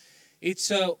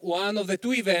It's one of the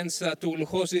two events that we'll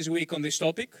host this week on this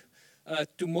topic.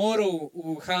 Tomorrow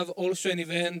we'll have also an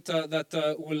event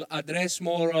that will address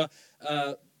more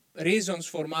reasons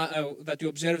for that you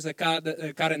observe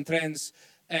the current trends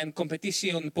and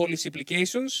competition policy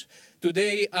implications.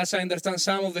 Today, as I understand,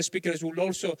 some of the speakers will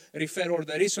also refer all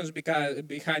the reasons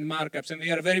behind markups, and they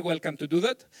are very welcome to do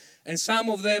that. And some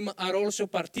of them are also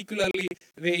particularly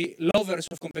the lovers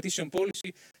of competition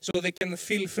policy, so they can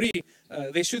feel free,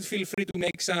 they should feel free to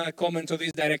make some comments on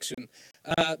this direction.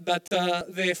 But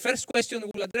the first question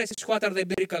we'll address is what are the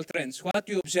empirical trends? What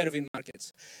do you observe in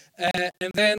markets?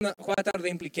 And then what are the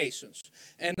implications?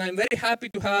 And I'm very happy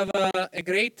to have a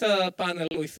great panel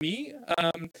with me.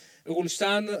 We will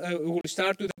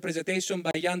start with a presentation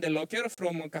by Jan de Locker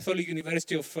from Catholic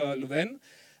University of Leuven,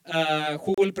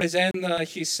 who will present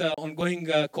his ongoing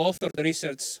co-authored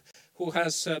research, who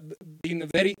has been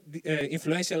very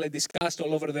influentially discussed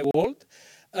all over the world.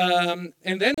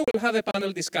 And then we'll have a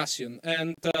panel discussion.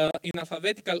 And in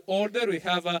alphabetical order, we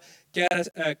have Chiara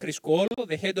Criscuolo,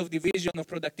 the head of Division of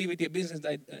Productivity and Business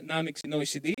Dynamics in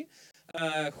OECD,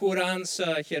 who runs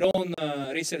her own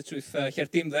research with her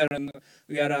team there. And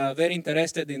we are very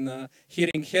interested in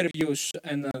hearing her views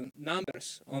and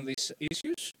numbers on these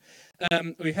issues.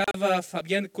 We have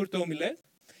Fabienne Courteau-Millet,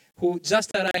 who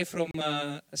just arrived from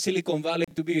Silicon Valley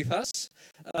to be with us.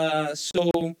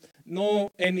 So no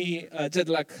any jet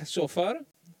lag so far.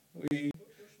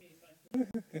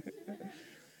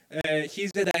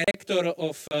 He's the director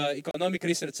of economic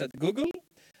research at Google.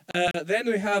 Then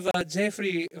we have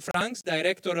Jeffrey Franks,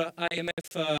 director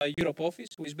IMF Europe office,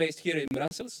 who is based here in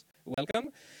Brussels.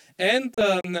 Welcome. And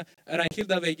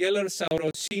Reinhilda Weigeler,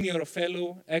 our senior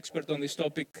fellow expert on this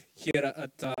topic here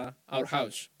at our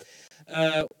house.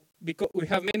 Because we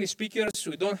have many speakers,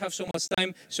 we don't have so much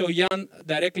time. So Jan,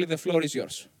 directly the floor is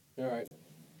yours. All right.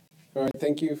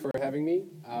 Thank you for having me.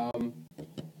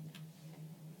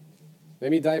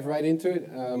 Let me dive right into it.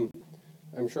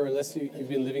 I'm sure unless you've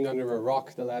been living under a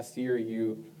rock the last year,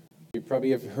 you probably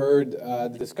have heard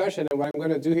the discussion. And what I'm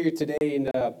going to do here today in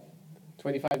the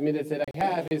 25 minutes that I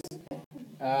have is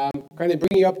kind of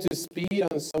bring you up to speed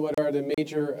on what are the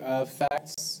major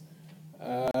facts.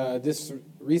 This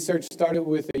research started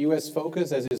with a U.S.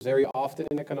 focus, as is very often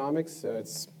in economics.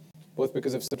 It's both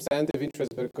because of substantive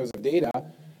interest, but because of data.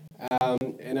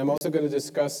 And I'm also going to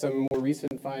discuss some more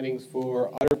recent findings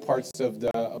for other parts of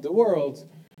the world,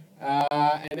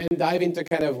 and then dive into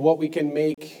kind of what we can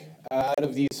make out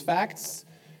of these facts,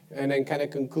 and then kind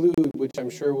of conclude, which I'm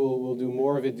sure we'll do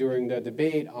more of it during the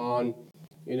debate on,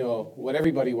 what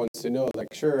everybody wants to know.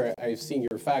 Like, sure, I've seen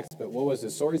your facts, but what was the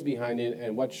source behind it,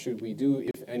 and what should we do,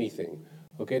 if anything?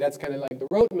 Okay, that's kind of like the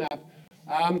roadmap.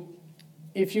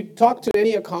 If you talk to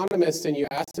any economist and you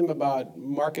ask them about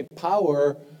market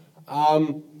power,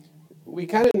 we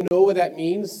kind of know what that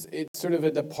means. It's sort of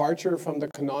a departure from the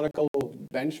canonical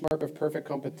benchmark of perfect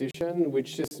competition,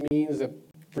 which just means that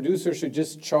producers should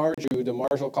just charge you the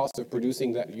marginal cost of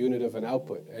producing that unit of an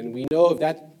output. And we know if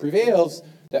that prevails,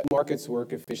 that markets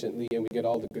work efficiently and we get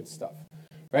all the good stuff,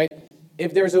 right?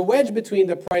 If there's a wedge between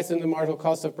the price and the marginal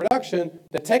cost of production,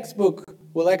 the textbook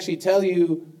will actually tell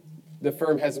you the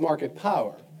firm has market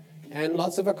power. And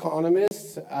lots of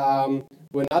economists,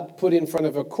 when not put in front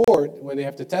of a court, when they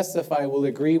have to testify, will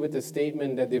agree with the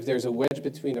statement that if there's a wedge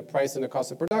between the price and the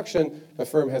cost of production, a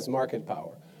firm has market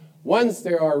power. Once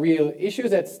there are real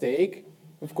issues at stake,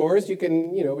 of course,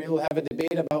 we'll have a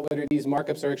debate about whether these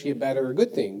markups are actually a bad or a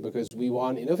good thing, because we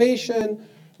want innovation,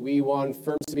 we want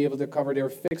firms to be able to cover their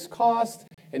fixed cost,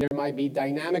 and there might be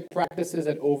dynamic practices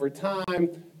that over time,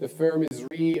 the firm is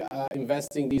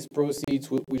reinvesting these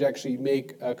proceeds, which actually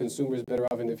make consumers better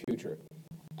off in the future.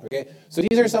 Okay, so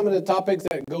these are some of the topics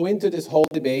that go into this whole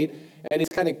debate, and it's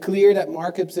kind of clear that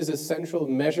markups is a central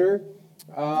measure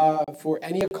for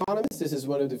any economist. This is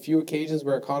one of the few occasions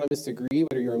where economists agree,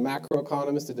 whether you're a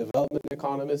macroeconomist, a development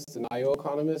economist, an IO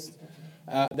economist,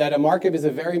 that a markup is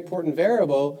a very important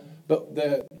variable, but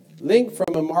the link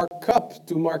from a markup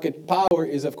to market power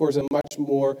is, of course, a much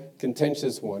more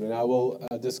contentious one, and I will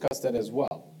discuss that as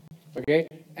well. Okay,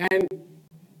 and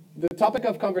the topic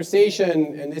of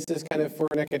conversation, and this is kind of for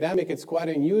an academic, it's quite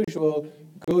unusual,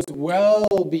 goes well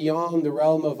beyond the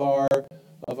realm of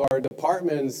our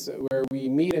departments where we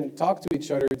meet and talk to each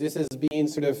other. This has been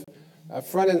sort of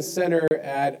front and center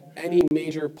at any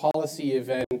major policy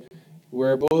event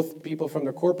where both people from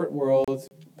the corporate world,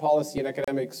 policy and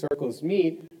academic circles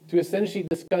meet to essentially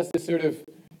discuss this sort of,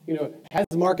 has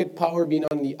market power been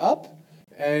on the up?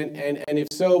 And if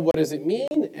so, what does it mean?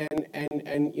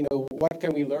 And what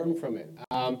can we learn from it?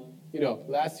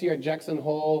 Last year at Jackson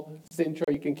Hole, Sintra,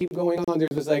 you can keep going on. There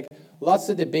was like lots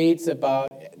of debates about,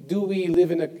 do we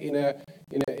live in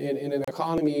an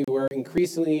economy where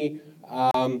increasingly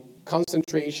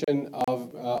concentration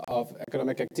of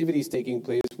economic activities taking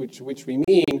place, which we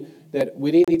mean that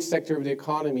within each sector of the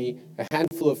economy, a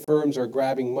handful of firms are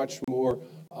grabbing much more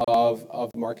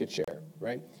of market share,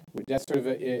 right? That's sort of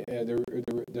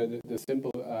the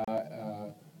simple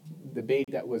debate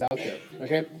that was out there,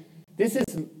 okay? This is,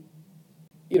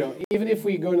 even if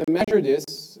we're going to measure this,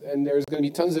 and there's going to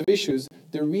be tons of issues,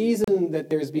 the reason that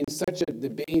there's been such a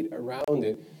debate around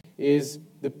it is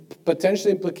the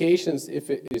potential implications, if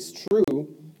it is true,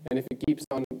 and if it keeps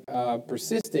on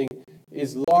persisting,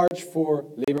 is large for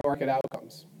labor market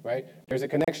outcomes, right? There's a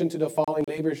connection to the falling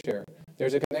labor share.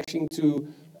 There's a connection to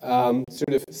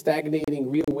sort of stagnating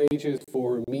real wages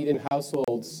for median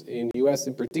households in the US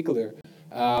in particular.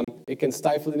 It can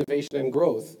stifle innovation and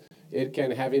growth. It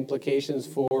can have implications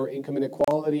for income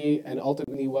inequality and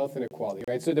ultimately wealth inequality,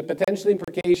 right? So the potential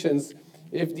implications,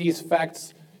 if these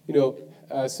facts,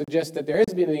 suggest that there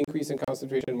has been an increase in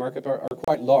concentration in market are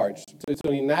quite large. So it's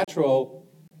only natural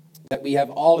that we have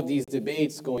all of these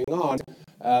debates going on,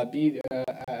 be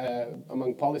it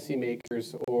among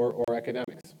policymakers or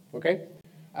academics, okay?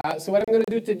 So what I'm going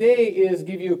to do today is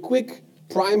give you a quick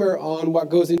primer on what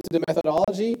goes into the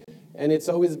methodology, and it's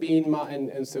always been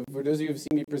and so for those of you who've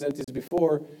seen me present this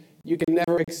before, you can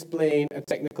never explain a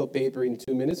technical paper in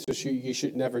 2 minutes, so you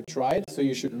should never try it. So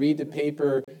you should read the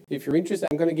paper if you're interested.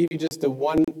 I'm going to give you just a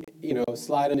one,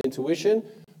 slide on intuition,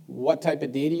 what type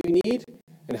of data you need,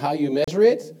 and how you measure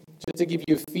it, just to give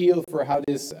you a feel for how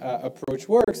this approach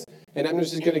works. And I'm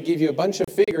just going to give you a bunch of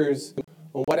figures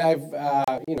on what I've,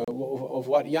 of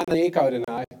what Jan Eekhout and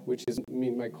I, which is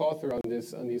my co-author on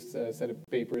these set of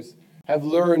papers, have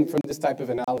learned from this type of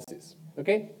analysis.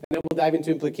 Okay, and then we'll dive into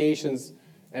implications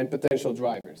and potential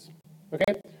drivers.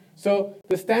 Okay, so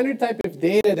the standard type of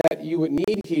data that you would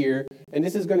need here, and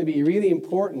this is going to be really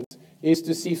important, is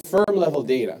to see firm-level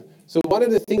data. So one of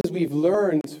the things we've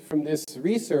learned from this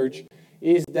research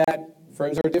is that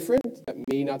firms are different. That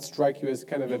may not strike you as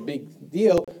kind of a big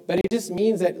deal, but it just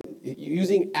means that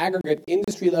using aggregate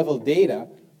industry-level data,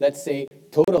 let's say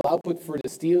total output for the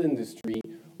steel industry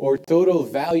or total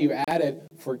value added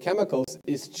for chemicals,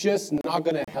 is just not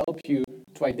going to help you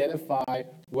to identify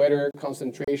whether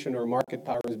concentration or market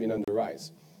power has been on the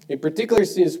rise. In particular,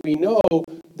 since we know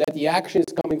that the action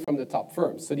is coming from the top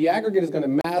firms. So the aggregate is going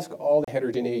to mask all the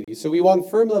heterogeneity. So we want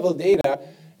firm-level data,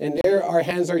 and there our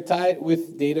hands are tied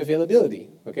with data availability,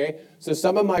 okay? So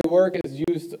some of my work has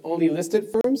used only listed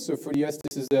firms. So for the US,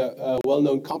 this is a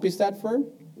well-known CompuStat firm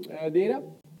data.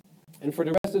 And for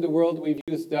the rest of the world, we've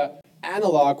used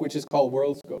analog, which is called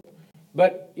WorldScope.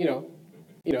 But,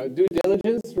 due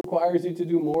diligence requires you to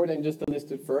do more than just the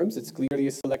listed firms. It's clearly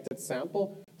a selected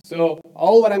sample. So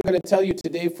all what I'm going to tell you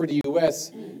today for the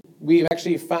US, we've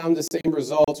actually found the same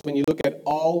results when you look at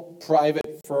all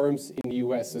private firms in the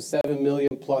US, so 7 million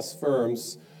plus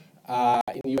firms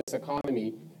in the US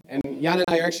economy. And Jan and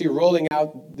I are actually rolling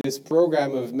out this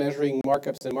program of measuring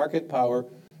markups and market power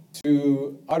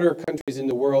to other countries in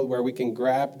the world where we can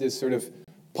grab this sort of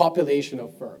population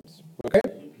of firms, okay?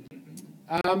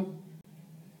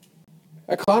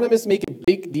 Economists make a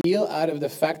big deal out of the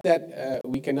fact that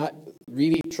we cannot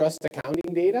really trust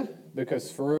accounting data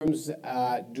because firms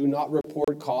do not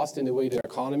report cost in the way that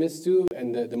economists do.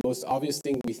 And the most obvious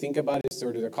thing we think about is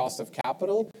sort of the cost of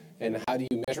capital and how do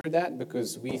you measure that?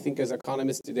 Because we think as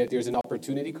economists that there's an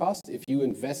opportunity cost. If you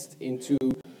invest into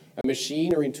a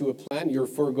machine or into a plant, you're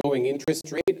foregoing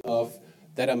interest rate of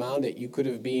that amount that you could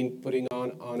have been putting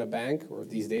on a bank, or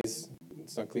these days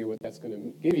it's not clear what that's going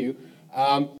to give you.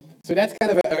 So that's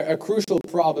kind of a crucial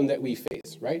problem that we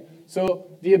face, right?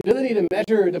 So the ability to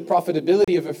measure the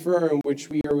profitability of a firm, which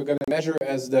we're going to measure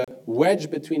as the wedge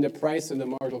between the price and the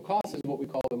marginal cost, is what we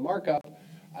call the markup,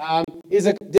 is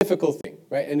a difficult thing,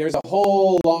 right? And there's a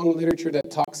whole long literature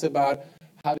that talks about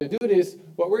how to do this.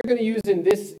 What we're going to use in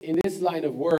this line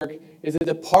of work is a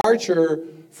departure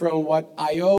from what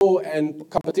IO and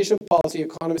competition policy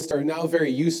economists are now very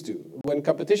used to. When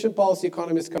competition policy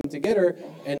economists come together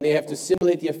and they have to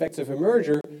simulate the effects of a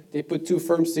merger, they put two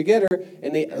firms together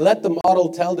and they let the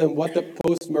model tell them what the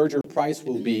post-merger price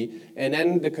will be. And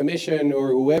then the commission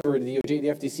or whoever, the DOJ, the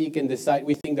FTC, can decide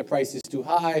we think the price is too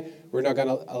high, we're not going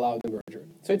to allow the merger.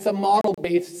 So it's a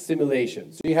model-based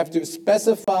simulation. So you have to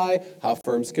specify how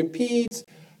firms compete,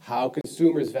 how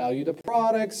consumers value the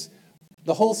products,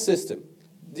 the whole system.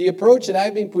 The approach that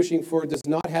I've been pushing for does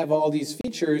not have all these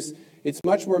features. It's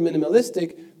much more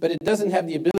minimalistic, but it doesn't have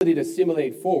the ability to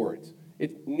simulate forward.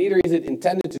 Neither is it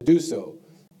intended to do so.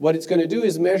 What it's going to do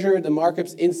is measure the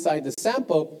markups inside the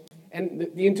sample, And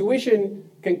the intuition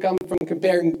can come from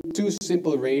comparing two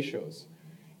simple ratios.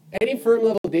 Any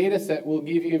firm-level data set will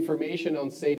give you information on,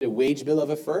 say, the wage bill of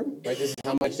a firm, right? This is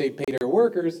how much they pay their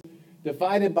workers,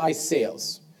 divided by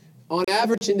sales. On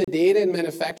average, in the data in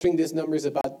manufacturing, this number is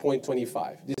about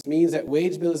 0.25. This means that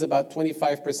wage bill is about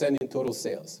 25% in total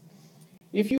sales.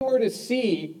 If you were to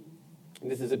see,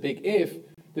 and this is a big if,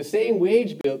 the same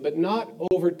wage bill, but not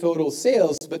over total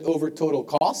sales, but over total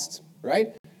cost,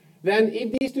 right? Then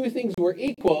if these two things were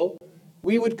equal,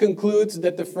 we would conclude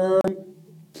that the firm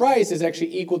price is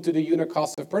actually equal to the unit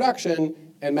cost of production,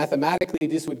 and mathematically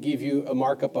this would give you a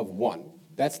markup of 1.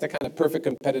 That's the kind of perfect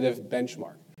competitive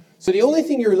benchmark. So the only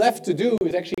thing you're left to do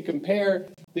is actually compare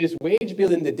this wage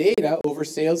bill in the data over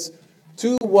sales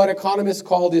to what economists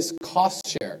call this cost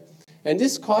share. And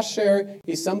this cost share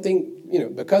is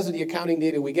something, because of the accounting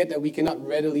data we get that we cannot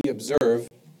readily observe.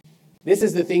 This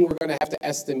is the thing we're going to have to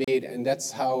estimate, and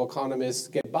that's how economists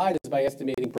get by, is by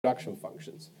estimating production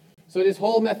functions. So this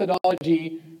whole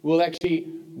methodology will actually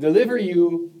deliver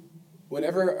you,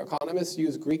 whenever economists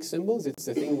use Greek symbols, it's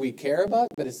the thing we care about,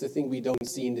 but it's the thing we don't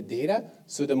see in the data.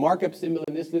 So the markup symbol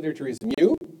in this literature is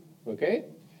mu, okay?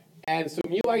 And so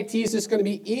mu IT is just going to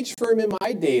be each firm in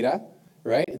my data,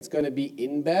 right? It's going to be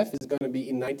InBev, it's going to be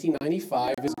in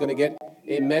 1995, it's going to get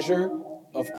a measure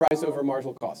of price over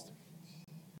marginal cost.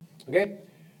 Okay?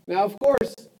 Now, of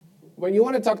course, when you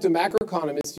want to talk to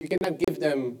macroeconomists, you cannot give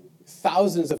them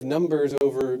thousands of numbers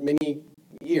over many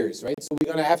years, right? So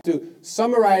we're going to have to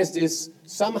summarize this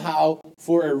somehow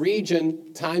for a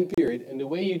region time period. And the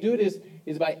way you do this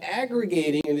is by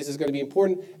aggregating, and this is going to be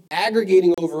important,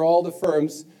 aggregating over all the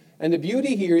firms. And the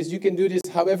beauty here is you can do this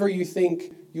however you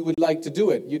think you would like to do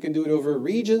it. You can do it over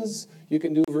regions, you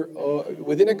can do it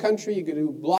within a country, you can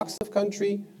do blocks of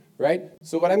country, right?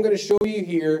 So what I'm going to show you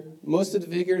here, most of the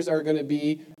figures are going to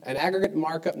be an aggregate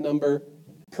markup number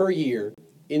per year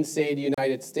in, say, the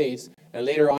United States. And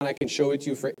later on, I can show it to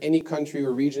you for any country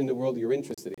or region in the world you're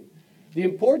interested in. The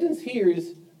importance here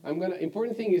is,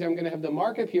 important thing is I'm going to have the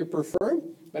markup here per firm,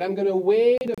 but I'm going to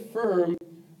weigh the firm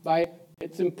by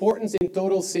its importance in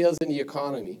total sales in the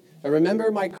economy. And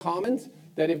remember my comment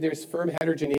that if there's firm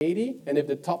heterogeneity, and if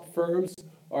the top firms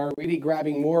are really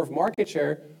grabbing more of market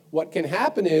share, what can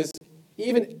happen is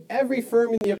even every firm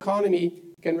in the economy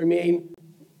can remain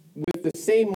with the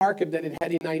same markup that it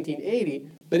had in 1980,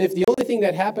 but if the only thing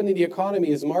that happened in the economy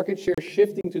is market share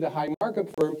shifting to the high markup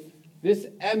firm, this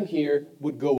M here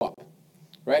would go up,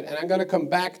 right? And I'm going to come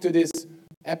back to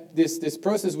this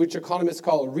process which economists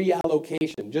call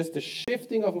reallocation, just the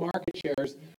shifting of market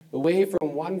shares away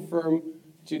from one firm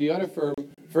to the other firm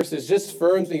versus just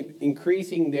firms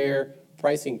increasing their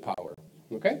pricing power,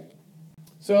 okay?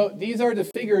 So these are the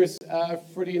figures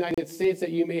for the United States that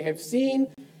you may have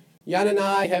seen. Jan and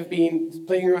I have been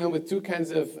playing around with two kinds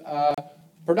of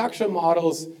production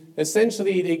models.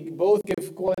 Essentially, they both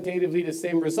give qualitatively the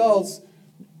same results.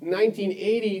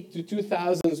 1980 to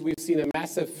 2000s, we've seen a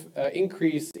massive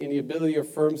increase in the ability of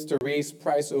firms to raise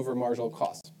price over marginal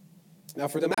cost. Now,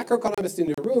 for the macroeconomist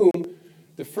in the room,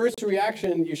 the first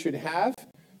reaction you should have,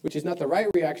 which is not the right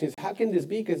reaction, is how can this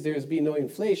be because there's been no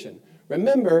inflation?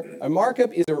 Remember, a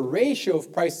markup is a ratio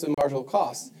of price to marginal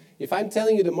cost. If I'm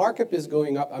telling you the markup is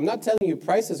going up, I'm not telling you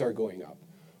prices are going up.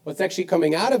 What's actually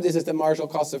coming out of this is the marginal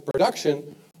cost of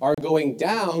production are going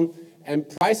down, and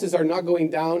prices are not going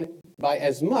down by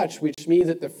as much, which means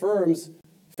that the firm's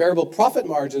variable profit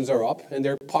margins are up, and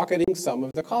they're pocketing some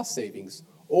of the cost savings.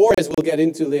 Or, as we'll get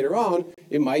into later on,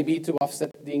 it might be to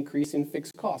offset the increase in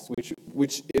fixed costs,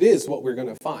 which it is what we're going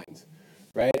to find,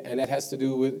 right? And that has to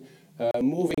do with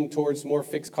moving towards more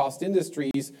fixed cost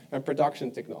industries and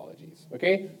production technologies,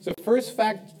 okay? So first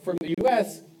fact from the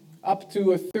US, up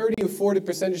to a 30 or 40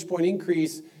 percentage point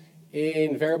increase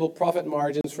in variable profit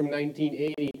margins from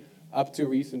 1980 up to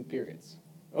recent periods.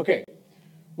 Okay,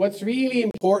 what's really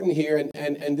important here,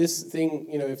 and this thing,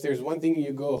 if there's one thing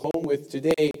you go home with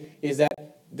today, is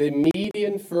that the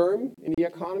median firm in the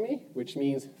economy, which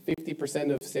means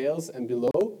 50% of sales and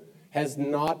below, has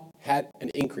not had an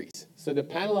increase. So the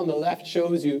panel on the left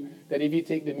shows you that if you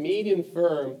take the median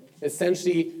firm,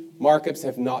 essentially markups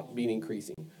have not been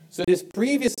increasing. So this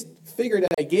previous figure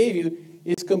that I gave you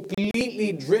is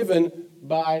completely driven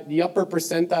by the upper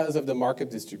percentiles of the markup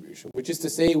distribution, which is to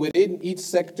say within each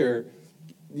sector,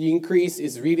 the increase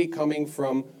is really coming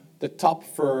from the top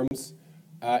firms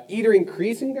either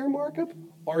increasing their markup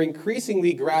or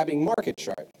increasingly grabbing market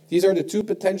share. These are the two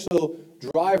potential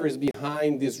drivers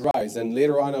behind this rise, and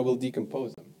later on I will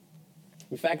decompose them.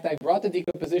 In fact, I brought the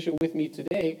decomposition with me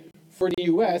today. For the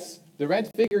US, the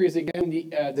red figure is again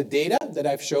the data that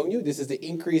I've shown you. This is the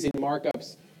increase in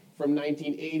markups from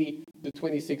 1980 to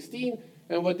 2016.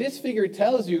 And what this figure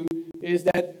tells you is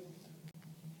that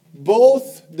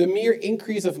both the mere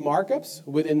increase of markups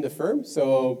within the firm,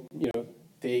 so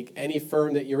take any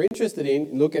firm that you're interested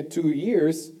in, look at 2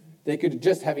 years, they could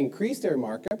just have increased their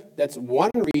markup. That's one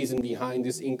reason behind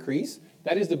this increase.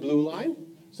 That is the blue line.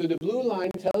 So the blue line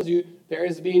tells you there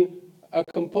has been a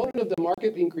component of the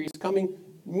markup increase coming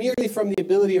merely from the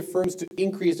ability of firms to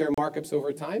increase their markups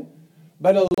over time.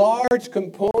 But a large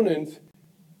component,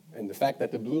 and the fact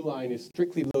that the blue line is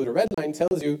strictly below the red line,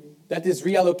 tells you that this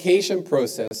reallocation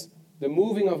process, the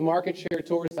moving of market share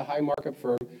towards the high markup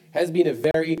firm, has been a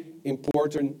very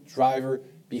important driver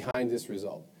behind this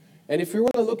result. And if we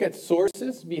want to look at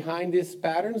sources behind these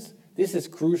patterns, this is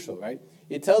crucial, right?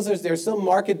 It tells us there's some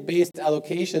market-based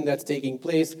allocation that's taking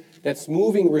place that's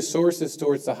moving resources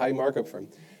towards the high markup firm.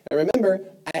 And remember,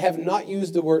 I have not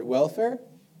used the word welfare.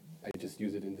 I just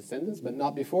use it in the sentence, but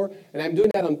not before. And I'm doing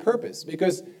that on purpose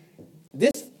because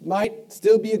this might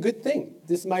still be a good thing.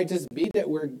 This might just be that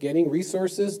we're getting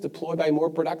resources deployed by more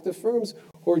productive firms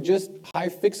or just high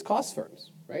fixed cost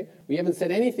firms, right? We haven't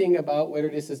said anything about whether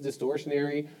this is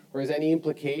distortionary or has any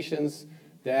implications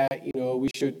that we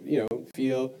should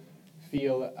feel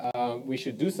we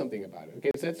should do something about it.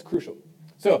 Okay, so that's crucial.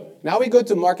 So now we go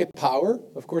to market power.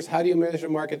 Of course, how do you measure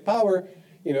market power?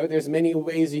 There's many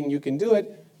ways you can do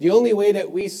it. The only way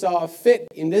that we saw fit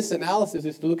in this analysis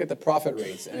is to look at the profit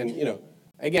rates. And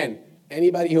again,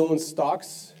 anybody who owns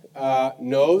stocks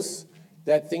knows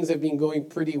that things have been going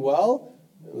pretty well,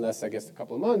 unless I guess a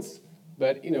couple of months.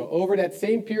 But over that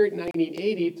same period,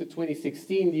 1980 to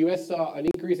 2016, the U.S. saw an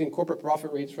increase in corporate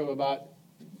profit rates from about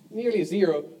nearly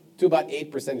 0 to about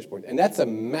 8 percentage points. And that's a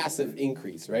massive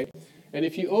increase, right? And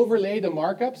if you overlay the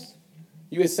markups,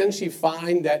 you essentially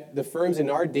find that the firms in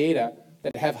our data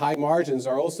that have high margins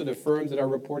are also the firms that are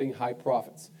reporting high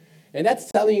profits. And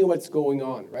that's telling you what's going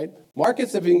on, right?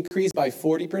 Markets have increased by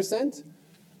 40%.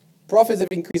 Profits have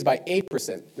increased by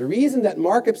 8%. The reason that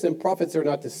markups and profits are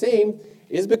not the same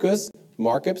is because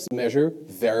markups measure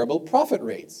variable profit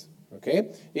rates,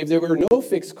 okay? If there were no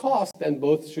fixed costs, then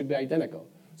both should be identical.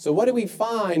 So what do we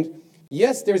find?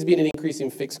 Yes, there's been an increase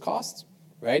in fixed costs,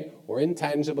 right? Or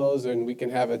intangibles, and we can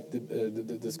have a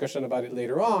discussion about it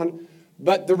later on.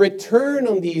 But the return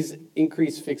on these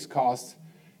increased fixed costs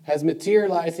has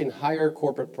materialized in higher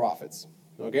corporate profits,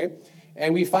 okay?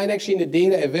 And we find actually in the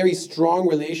data a very strong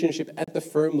relationship at the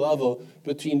firm level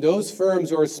between those firms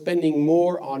who are spending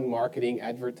more on marketing,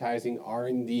 advertising,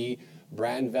 R&D,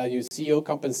 brand value, CEO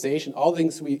compensation, all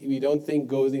things we don't think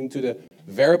goes into the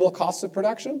variable costs of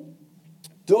production.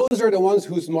 Those are the ones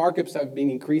whose markups have been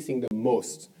increasing the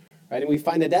most, right? And we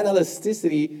find that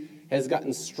elasticity has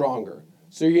gotten stronger.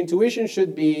 So your intuition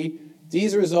should be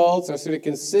these results are sort of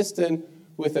consistent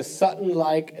with a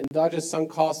Sutton-like endogenous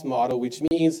sunk cost model, which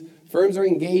means firms are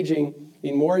engaging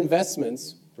in more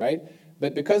investments, right?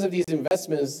 But because of these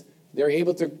investments, they're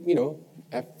able to,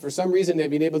 for some reason they've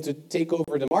been able to take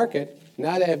over the market.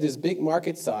 Now they have this big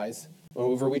market size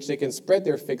over which they can spread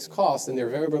their fixed costs, and their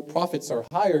variable profits are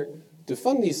higher to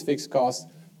fund these fixed costs,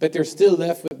 but they're still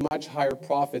left with much higher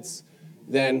profits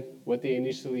than what they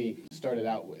initially started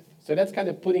out with. So that's kind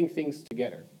of putting things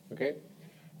together, okay?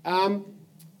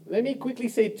 Let me quickly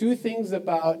say two things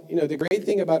about, the great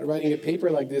thing about writing a paper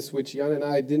like this, which Jan and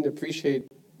I didn't appreciate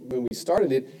when we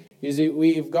started it, is that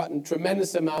we've gotten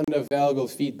tremendous amount of valuable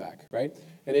feedback, right?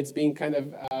 And it's been kind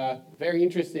of very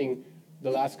interesting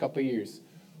the last couple of years.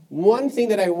 Two things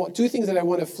that I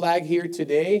want to flag here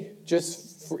today,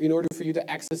 in order for you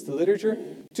to access the literature.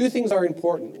 Two things are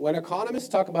important. When economists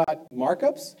talk about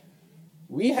markups,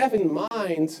 we have in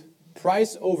mind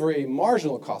price over a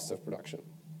marginal cost of production.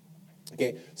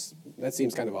 Okay, that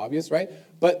seems kind of obvious, right?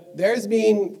 But there's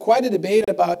been quite a debate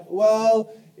about,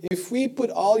 well, if we put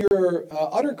all your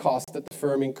other costs that the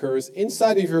firm incurs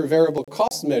inside of your variable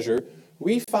cost measure,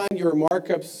 we find your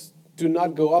markups do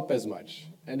not go up as much.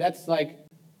 And that's like,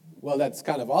 well, that's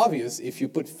kind of obvious. If you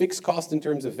put fixed cost in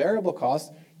terms of variable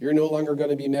costs, you're no longer going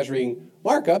to be measuring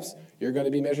markups, you're going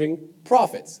to be measuring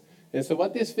profits. And so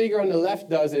what this figure on the left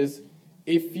does is,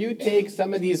 if you take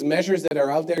some of these measures that are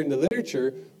out there in the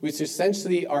literature, which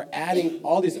essentially are adding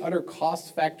all these other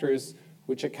cost factors,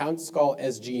 which accounts call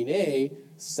SG&A,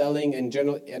 selling and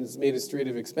general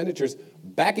administrative expenditures,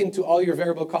 back into all your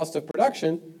variable cost of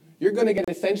production, you're going to get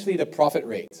essentially the profit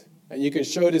rate. And you can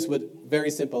show this with very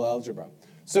simple algebra.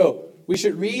 So we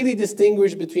should really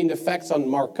distinguish between the effects on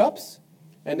markups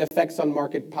and the effects on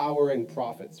market power and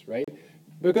profits, right?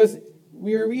 Because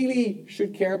we really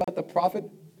should care about the profit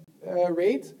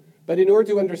rate, but in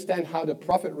order to understand how the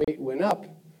profit rate went up,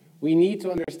 we need to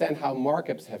understand how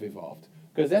markups have evolved,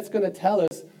 because that's going to tell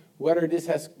us whether this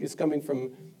is coming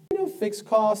from fixed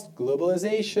cost,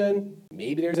 globalization,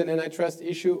 maybe there's an antitrust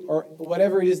issue, or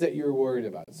whatever it is that you're worried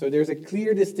about. So there's a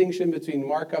clear distinction between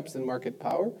markups and market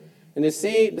power. And the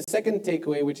second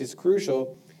takeaway, which is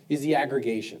crucial, is the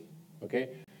aggregation. Okay?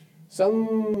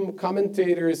 Some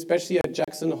commentators, especially at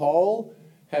Jackson Hole,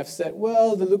 have said,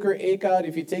 well, the Looker-Acad,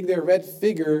 if you take their red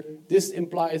figure, this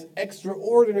implies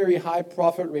extraordinary high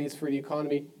profit rates for the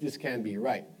economy. This can't be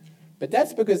right. But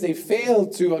that's because they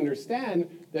failed to understand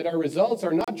that our results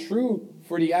are not true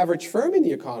for the average firm in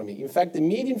the economy. In fact, the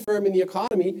median firm in the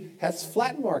economy has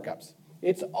flat markups.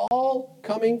 It's all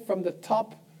coming from the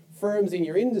top firms in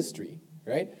your industry,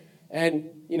 right? And,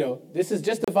 this is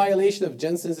just a violation of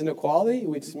Jensen's inequality,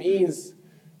 which means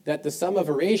that the sum of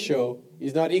a ratio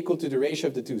is not equal to the ratio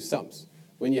of the two sums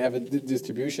when you have a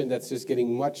distribution that's just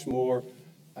getting much more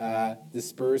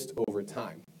dispersed over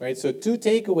time, right? So 2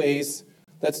 takeaways.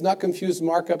 Let's not confuse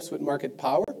markups with market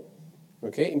power,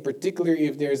 okay? In particular,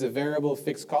 if there's a variable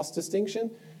fixed cost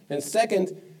distinction. And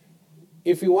second,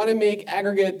 if we want to make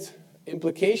aggregate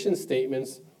implication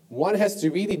statements, one has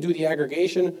to really do the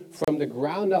aggregation from the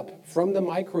ground up, from the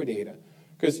microdata.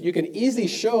 Because you can easily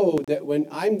show that when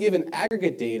I'm given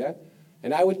aggregate data,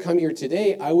 and I would come here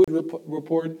today, I would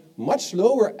report much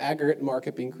lower aggregate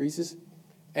markup increases.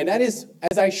 And that is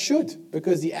as I should,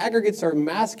 because the aggregates are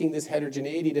masking this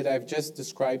heterogeneity that I've just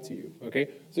described to you. Okay?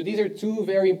 So these are 2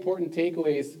 very important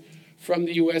takeaways from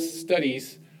the US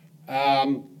studies.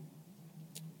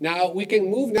 Now, we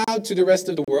can move now to the rest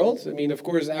of the world. I mean, of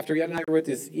course, after Jan and I wrote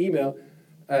this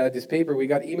paper, we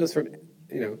got emails from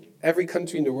every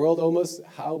country in the world almost.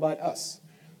 How about us?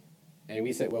 And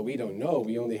we said, well, we don't know.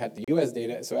 We only had the US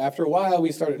data. So after a while,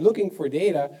 we started looking for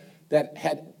data that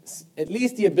had at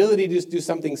least the ability to do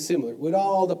something similar with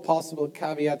all the possible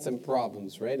caveats and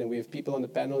problems, right? And we have people on the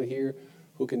panel here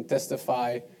who can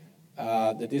testify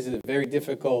that this is a very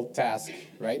difficult task,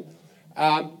 right?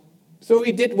 So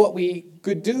we did what we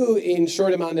could do in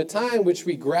short amount of time, which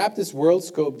we grabbed this world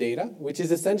scope data, which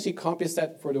is essentially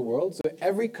Compustat for the world. So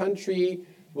every country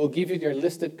will give you their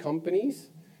listed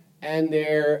companies and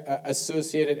their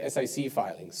associated SIC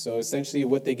filings. So essentially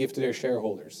what they give to their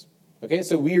shareholders. Okay,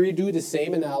 so we redo the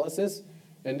same analysis,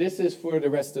 and this is for the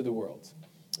rest of the world.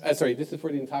 This is for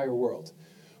the entire world.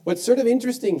 What's sort of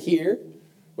interesting here,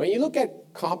 when you look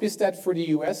at Compustat for the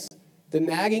US, the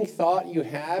nagging thought you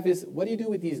have is, what do you do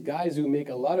with these guys who make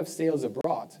a lot of sales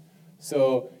abroad?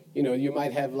 So, you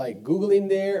might have like Google in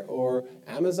there or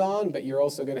Amazon, but you're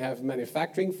also going to have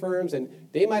manufacturing firms, and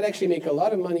they might actually make a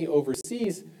lot of money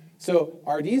overseas. So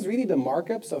are these really the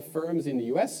markups of firms in the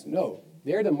US? No.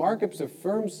 They're the markups of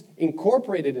firms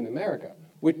incorporated in America,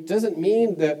 which doesn't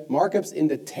mean the markups in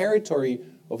the territory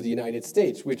of the United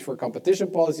States, which for competition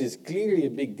policy is clearly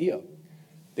a big deal.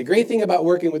 The great thing about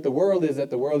working with the world is that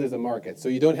the world is a market, so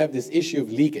you don't have this issue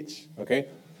of leakage, okay?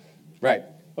 Right.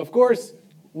 Of course,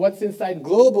 what's inside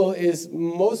global is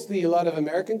mostly a lot of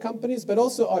American companies, but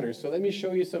also others. So let me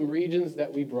show you some regions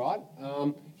that we brought.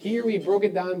 Here we broke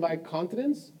it down by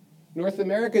continents. North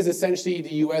America is essentially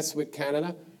the US with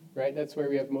Canada. Right, that's where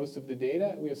we have most of the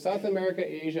data. We have South America,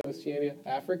 Asia, Oceania,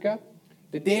 Africa.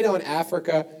 The data on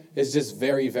Africa is just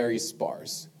very, very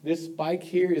sparse. This spike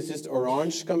here is just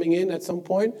orange coming in at some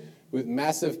point with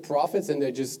massive profits, and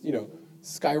that just,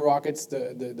 skyrockets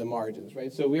the margins,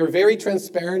 right? So we are very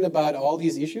transparent about all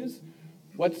these issues.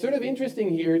 What's sort of interesting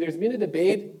here, there's been a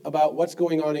debate about what's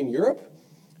going on in Europe.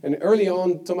 And early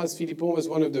on, Thomas Philippon was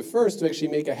one of the first to actually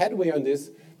make a headway on this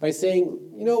by saying,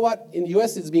 you know what, in the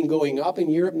US it's been going up,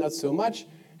 in Europe not so much.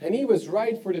 And he was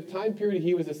right for the time period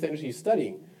he was essentially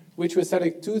studying, which was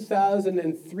like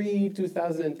 2003,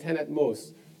 2010 at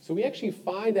most. So we actually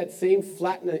find that same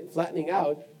flattening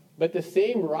out, but the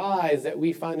same rise that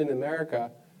we find in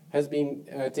America has been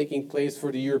taking place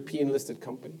for the European listed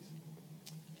companies.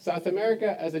 South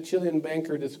America, as a Chilean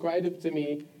banker described it to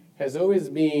me, has always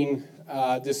been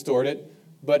distorted,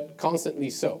 but constantly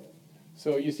so.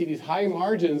 So you see these high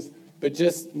margins, but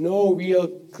just no real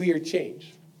clear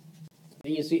change.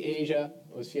 Then you see Asia,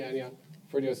 Oceania.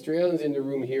 For the Australians in the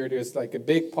room here, there's like a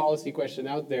big policy question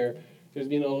out there. There's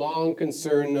been a long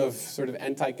concern of sort of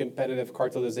anti-competitive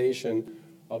cartelization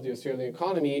of the Australian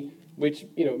economy, which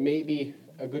may be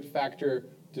a good factor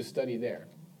to study there.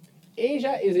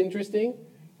 Asia is interesting.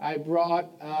 I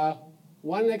brought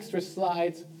one extra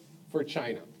slide for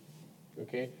China.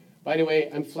 Okay. By the way,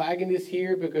 I'm flagging this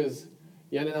here because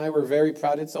Jan and I were very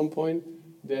proud at some point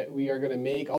that we are going to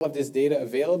make all of this data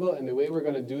available, and the way we're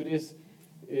going to do this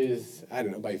is,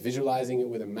 by visualizing it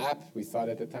with a map. We thought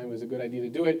at the time it was a good idea to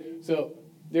do it. So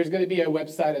there's going to be a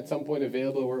website at some point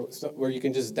available where you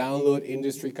can just download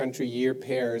industry, country, year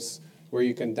pairs where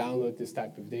you can download this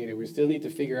type of data. We still need to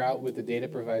figure out with the data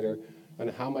provider on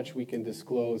how much we can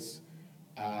disclose,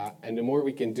 and the more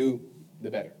we can do, the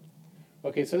better.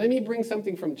 Okay, so let me bring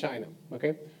something from China,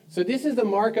 okay? So this is the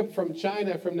markup from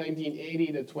China from 1980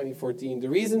 to 2014. The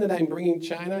reason that I'm bringing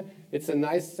China, it's a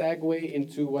nice segue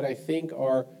into what I think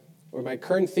are, or my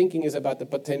current thinking is about the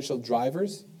potential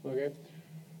drivers, okay?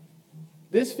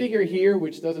 This figure here,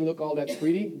 which doesn't look all that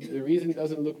pretty, the reason it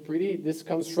doesn't look pretty, this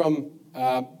comes from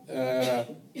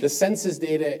the census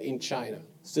data in China.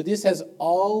 So this has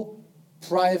all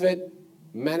private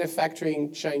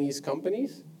manufacturing Chinese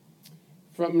companies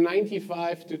from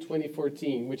 95 to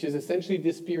 2014, which is essentially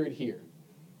this period here.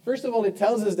 First of all, it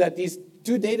tells us that these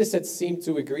two data sets seem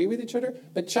to agree with each other,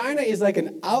 but China is like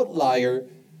an outlier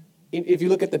if you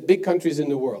look at the big countries in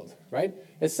the world, right?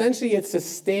 Essentially, it's a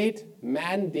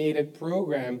state-mandated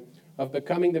program of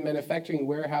becoming the manufacturing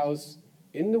warehouse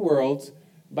in the world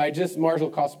by just marginal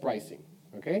cost pricing,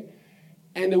 okay?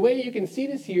 And the way you can see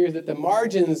this here is that the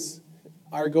margins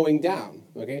are going down,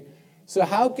 okay? So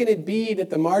how can it be that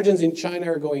the margins in China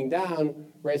are going down,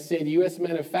 whereas, say, the US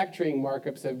manufacturing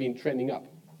markups have been trending up,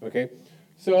 okay?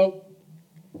 So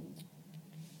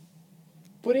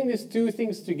putting these two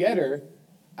things together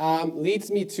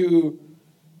leads me to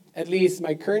at least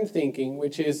my current thinking,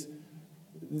 which is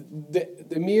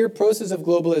the mere process of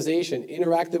globalization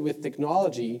interacted with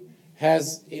technology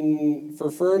has,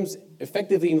 for firms,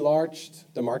 effectively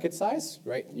enlarged the market size,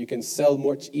 right? You can sell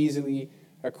much easily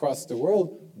across the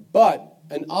world, but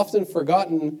an often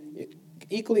forgotten,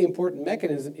 equally important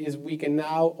mechanism is we can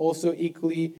now also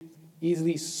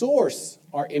easily source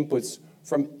our inputs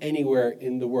from anywhere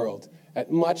in the world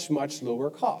at much, much lower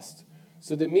cost.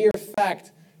 So the mere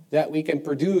fact that we can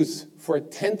produce for a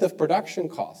tenth of production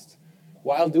cost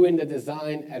while doing the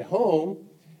design at home,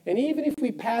 and even if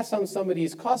we pass on some of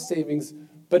these cost savings,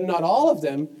 but not all of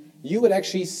them, you would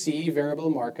actually see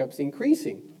variable markups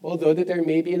increasing, although that there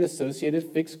may be an associated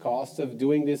fixed cost of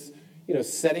doing this,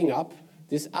 setting up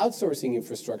this outsourcing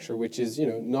infrastructure, which is,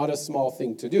 not a small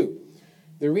thing to do.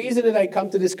 The reason that I come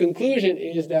to this conclusion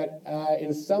is that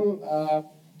in some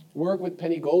work with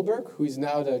Penny Goldberg, who is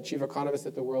now the chief economist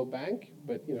at the World Bank,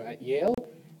 but at Yale,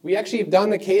 we actually have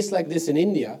done a case like this in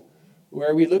India,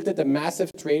 where we looked at the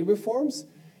massive trade reforms,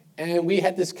 and we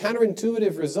had this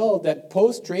counterintuitive result that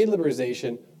post-trade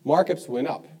liberalization, markups went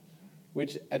up,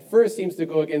 which at first seems to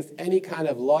go against any kind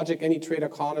of logic any trade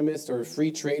economist or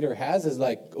free trader has, is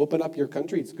like, open up your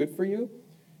country, it's good for you.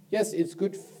 Yes, it's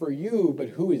good for you, but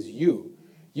who is you?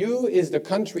 You is the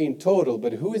country in total,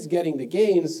 but who is getting the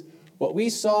gains? What we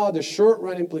saw, the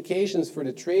short-run implications for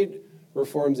the trade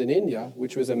reforms in India,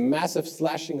 which was a massive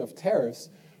slashing of tariffs,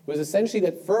 was essentially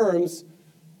that firms,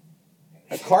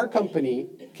 a car company,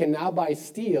 can now buy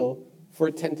steel for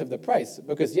a tenth of the price.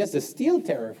 Because yes, the steel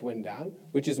tariff went down,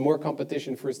 which is more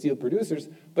competition for steel producers,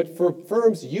 but for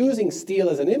firms using steel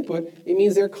as an input, it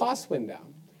means their costs went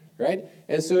down, right?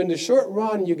 And so in the short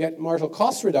run, you get marginal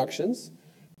cost reductions,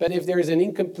 but if there is an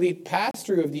incomplete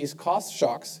pass-through of these cost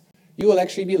shocks, you will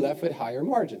actually be left with higher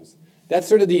margins. That's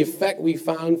sort of the effect we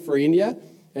found for India,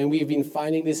 and we've been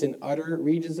finding this in other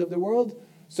regions of the world.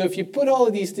 So if you put all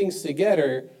of these things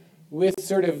together with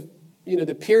sort of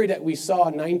the period that we saw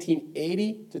in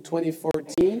 1980 to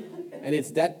 2014, and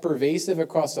it's that pervasive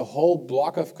across a whole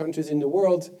block of countries in the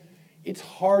world, it's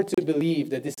hard to believe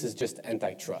that this is just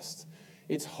antitrust.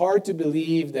 It's hard to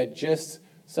believe that just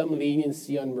some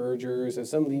leniency on mergers or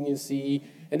some leniency,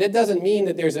 and that doesn't mean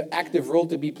that there's an active role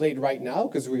to be played right now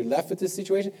because we're left with this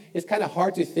situation. It's kind of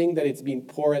hard to think that it's been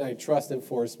poor antitrust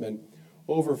enforcement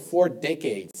over 4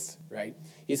 decades, right?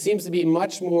 It seems to be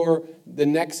much more the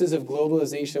nexus of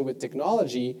globalization with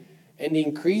technology and the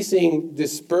increasing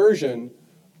dispersion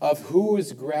of who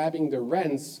is grabbing the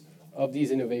rents of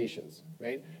these innovations,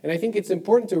 right? And I think it's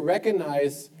important to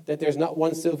recognize that there's not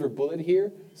one silver bullet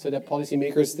here so that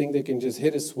policymakers think they can just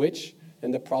hit a switch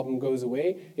and the problem goes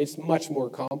away. It's much more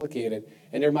complicated.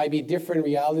 And there might be different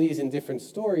realities in different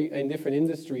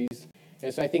industries.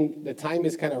 And so I think the time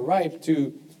is kind of ripe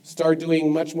to start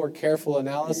doing much more careful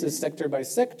analysis sector by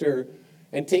sector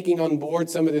and taking on board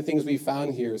some of the things we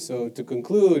found here. So to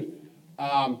conclude,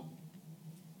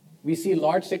 we see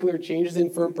large secular changes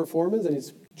in firm performance, and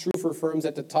it's true for firms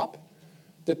at the top.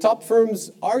 The top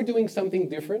firms are doing something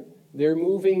different. They're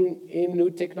moving in new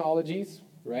technologies,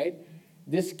 right?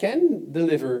 This can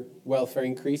deliver welfare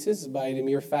increases by the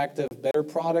mere fact of better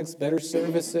products, better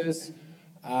services,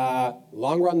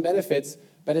 long-run benefits.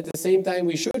 But at the same time,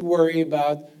 we should worry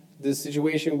about the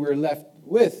situation we're left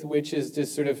with, which is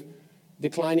this sort of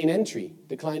decline in entry,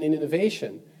 decline in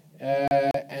innovation,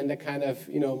 and the kind of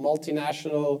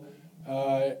multinational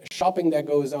shopping that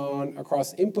goes on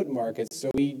across input markets.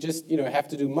 So we just have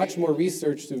to do much more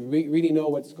research to really know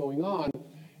what's going on.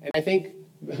 And I think,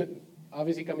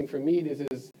 obviously coming from me, this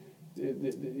is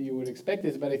you would expect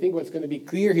this, but I think what's going to be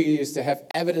clear here is to have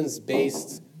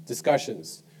evidence-based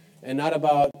discussions and not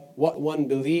about what one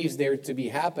believes there to be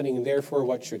happening and therefore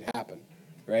what should happen,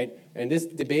 right? And this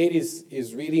debate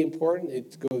is really important.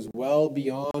 It goes well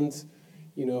beyond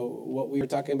what we were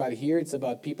talking about here. It's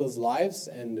about people's lives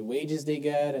and the wages they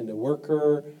get and the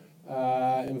worker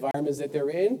environments that they're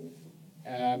in.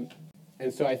 And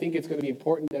so I think it's going to be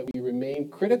important that we remain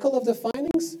critical of the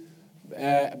findings,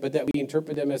 but that we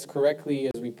interpret them as correctly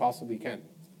as we possibly can.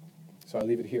 So I'll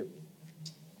leave it here.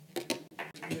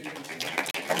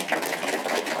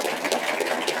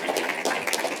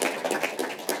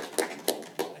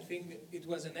 It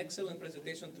was an excellent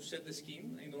presentation to set the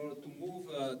scheme in order to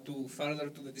move further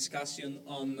to the discussion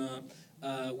on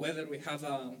whether we have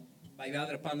by the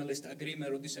other panelists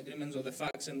agreement or disagreements on the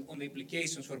facts and on the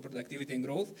implications for productivity and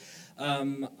growth.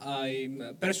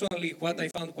 Personally, what I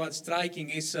found quite striking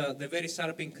is the very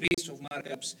sharp increase of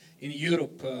markups in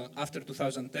Europe after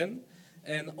 2010.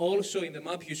 And also in the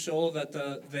map you saw that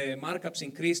the markups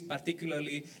increased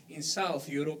particularly in South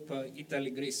Europe,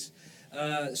 Italy, Greece.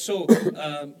 So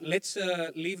let's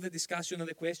leave the discussion and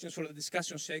the questions for the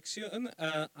discussion section.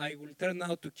 I will turn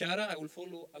now to Chiara. I will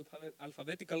follow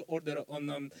alphabetical order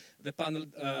on the panel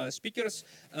speakers.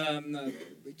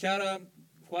 Chiara,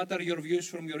 what are your views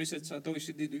from your research at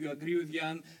OECD? Do you agree with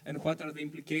Jan? And what are the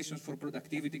implications for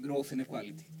productivity, growth, and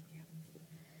equality?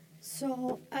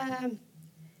 So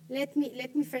let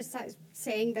me first start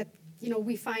saying that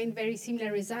we find very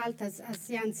similar results. As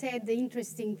Jan said, the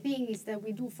interesting thing is that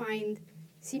we do find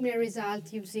similar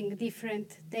results using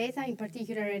different data in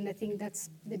particular, and I think that's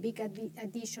the big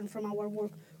addition from our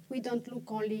work. We don't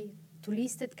look only to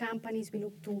listed companies, we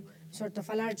look to sort of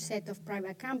a large set of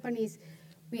private companies.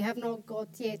 We have not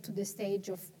got yet to the stage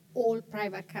of all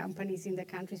private companies in the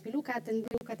countries we look at, and we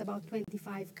look at about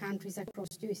 25 countries across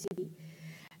the OECD.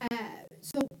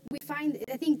 So we find,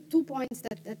 I think, 2 points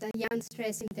that Jan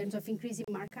stressed in terms of increasing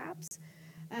markups.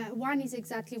 One is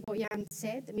exactly what Jan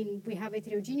said. I mean, we have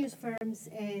heterogeneous firms,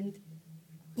 and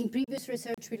in previous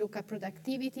research, we look at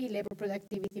productivity, labor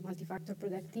productivity, multi-factor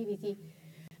productivity,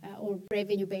 or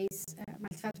revenue-based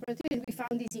multi-factor productivity. And we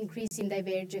found this increase in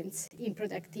divergence in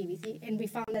productivity, and we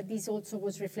found that this also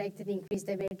was reflected in increased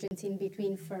divergence in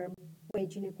between firm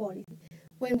wage inequality.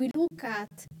 When we look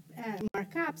at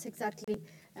markups, exactly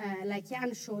like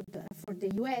Jan showed for the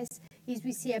US, is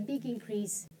we see a big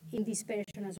increase in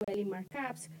dispersion as well in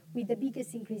markups, with the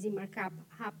biggest increase in markup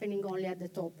happening only at the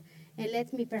top. And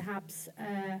let me perhaps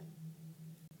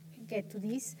get to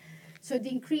this. So the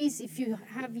increase, if you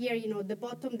have here, the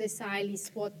bottom decile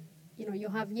is what you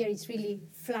have here is really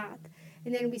flat.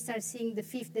 And then we start seeing the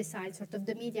fifth decile, sort of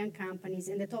the median companies,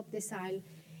 and the top decile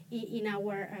in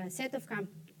our set of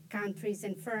countries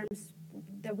and firms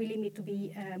that we limit to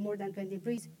be more than 20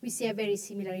 employees, we see a very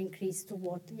similar increase to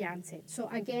what Jan said. So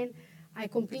again, I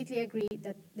completely agree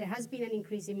that there has been an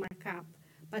increase in markup,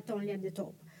 but only at the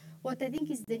top. What I think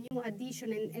is the new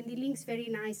addition, and it links very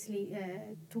nicely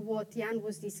to what Jan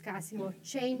was discussing, or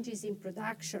changes in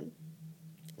production,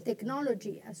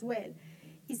 technology as well,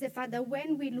 is the fact that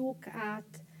when we look at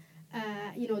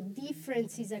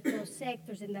differences across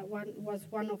sectors, and that was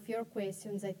one of your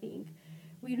questions, I think,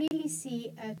 we really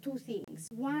see two things.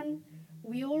 One,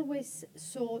 we always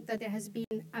saw that there has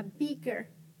been a bigger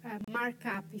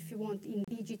markup, if you want, in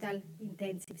digital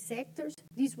intensive sectors.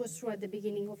 This was true at the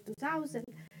beginning of 2000.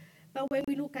 But when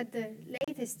we look at the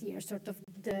latest years, sort of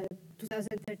the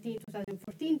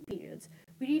 2013-2014 periods,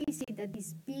 we really see that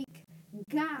this big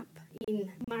gap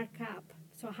in markup,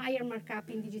 so higher markup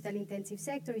in digital intensive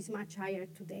sector, is much higher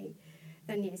today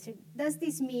than yesterday. Does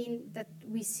this mean that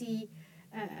we see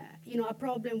a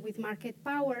problem with market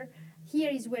power? Here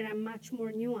is where I'm much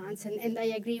more nuanced, and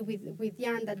I agree with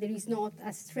Jan that there is not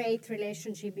a straight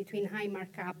relationship between high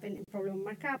markup and problem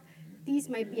markup. This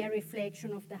might be a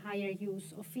reflection of the higher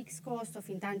use of fixed cost, of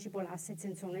intangible assets,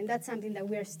 and so on, and that's something that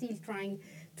we are still trying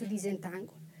to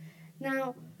disentangle.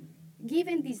 Now,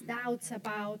 given these doubts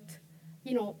about,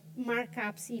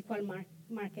 markups equal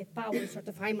market power, sort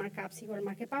of high markups equal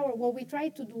market power, what we try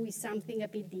to do is something a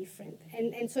bit different.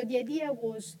 And so the idea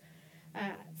was,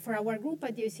 for our group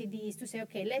at the OECD, is to say,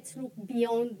 okay, let's look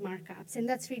beyond markups. And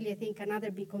that's really, I think, another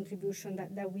big contribution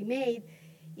that we made,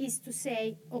 is to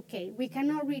say, okay, we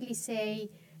cannot really say,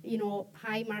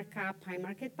 high markup, high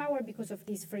market power, because of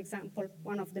this, for example,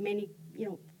 one of the many,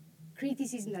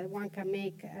 criticisms that one can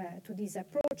make to this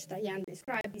approach that Jan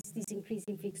described is this increase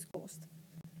in fixed cost.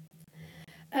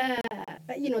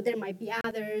 But, there might be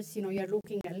others. You're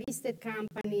looking at listed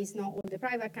companies, not all the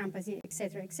private companies, et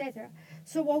cetera, et cetera.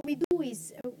 So what we do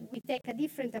is we take a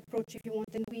different approach, if you want,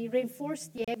 and we reinforce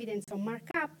the evidence on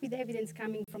markup with evidence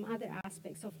coming from other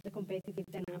aspects of the competitive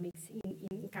dynamics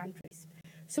in countries.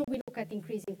 So we look at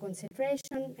increasing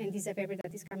concentration, and this is a paper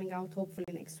that is coming out hopefully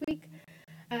next week.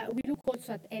 We look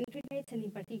also at entry rates, and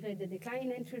in particular the decline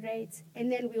in entry rates. And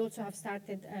then we also have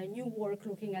started new work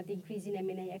looking at the increase in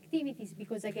M&A activities,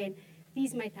 because again,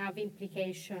 these might have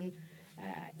implication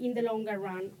in the longer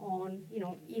run on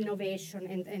innovation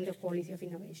and the quality of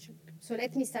innovation. So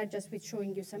let me start just with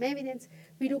showing you some evidence.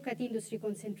 We look at industry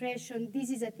concentration. This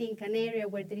is, I think, an area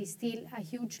where there is still a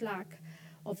huge lack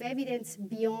of evidence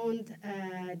beyond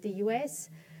the US.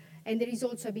 And there is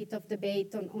also a bit of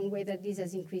debate on whether this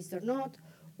has increased or not.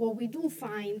 What we do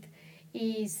find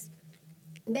is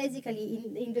basically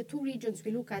in the two regions,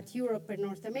 we look at Europe and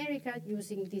North America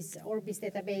using this Orbis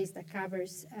database that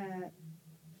covers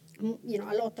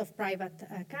a lot of private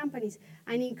companies,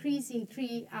 an increase in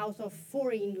 3 out of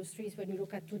 4 industries when you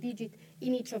look at 2-digit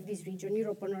in each of these regions,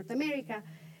 Europe or North America.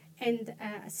 And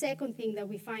a second thing that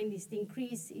we find is the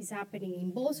increase is happening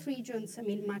in both regions. I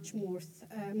mean, much more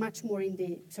in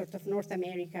the sort of North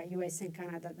America, US and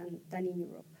Canada than in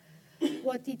Europe.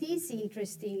 What it is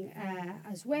interesting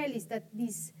as well is that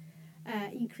this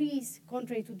increase,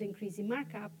 contrary to the increase in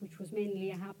markup, which was mainly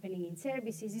happening in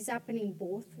services, is happening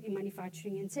both in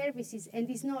manufacturing and services, and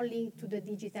is not linked to the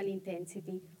digital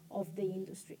intensity of the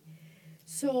industry.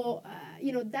 So,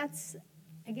 that's,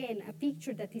 again, a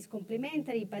picture that is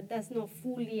complementary but does not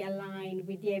fully align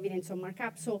with the evidence on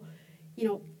markup. So,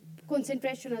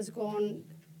 concentration has gone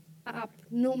up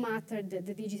no matter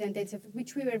the digital intensity,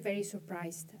 which we were very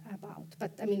surprised about.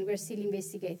 But, we're still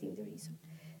investigating the reason.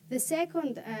 The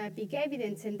second big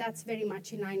evidence, and that's very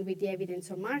much in line with the evidence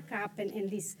on markup and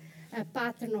this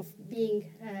pattern of being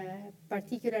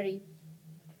particularly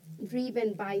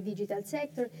driven by digital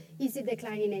sector, is the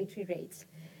decline in entry rates.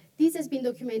 This has been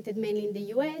documented mainly in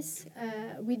the US.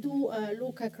 We do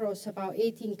look across about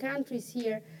 18 countries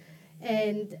here.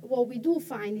 And what we do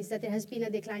find is that there has been a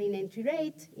decline in entry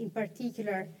rate, in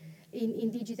particular in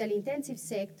digital intensive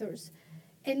sectors.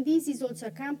 And this is also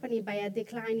accompanied by a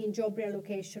decline in job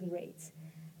reallocation rates.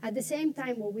 At the same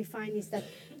time, what we find is that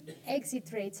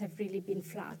exit rates have really been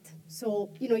flat.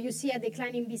 So, you see a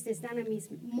decline in business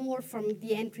dynamism more from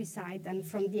the entry side than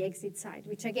from the exit side,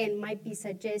 which again might be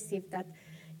suggestive that,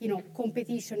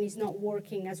 competition is not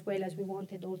working as well as we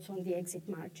wanted also on the exit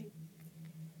margin.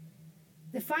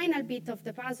 The final bit of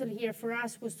the puzzle here for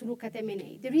us was to look at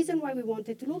M&A. The reason why we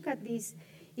wanted to look at this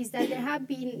is that there have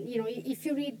been, if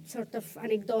you read sort of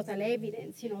anecdotal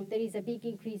evidence, there is a big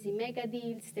increase in mega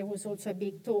deals. There was also a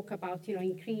big talk about,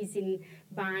 increase in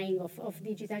buying of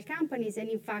digital companies. And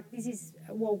in fact, this is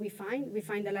what we find. We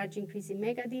find a large increase in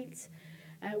mega deals.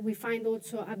 We find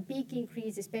also a big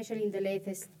increase, especially in the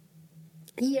latest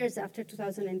years after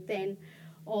 2010,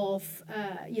 of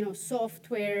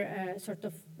software sort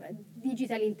of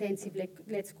digital intensive,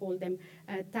 let's call them,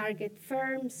 target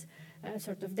firms,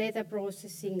 sort of data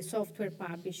processing, software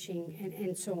publishing,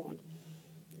 and so on.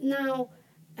 Now,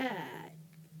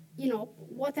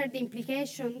 what are the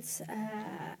implications?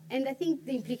 And I think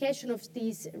the implication of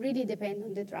these really depend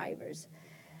on the drivers.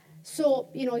 So,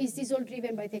 is this all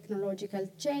driven by technological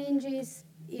changes?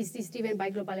 Is this driven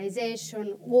by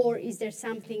globalization, or is there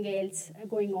something else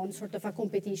going on, sort of a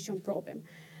competition problem?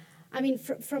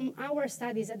 From our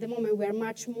studies at the moment, we're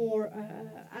much more,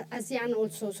 as Jan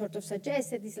also sort of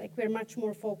suggested, it's like we're much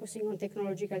more focusing on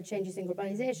technological changes and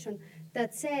globalization.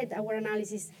 That said, our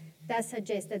analysis does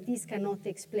suggest that this cannot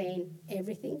explain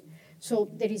everything. So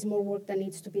there is more work that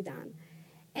needs to be done.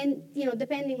 And,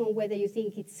 depending on whether you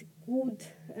think it's good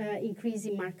increase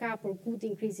in markup or good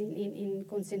increase in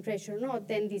concentration or not,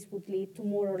 then this would lead to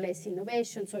more or less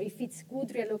innovation. So if it's good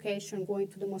reallocation going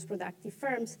to the most productive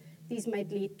firms, this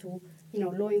might lead to,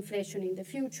 low inflation in the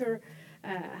future,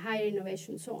 higher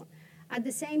innovation, and so on. At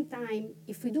the same time,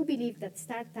 if we do believe that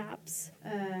startups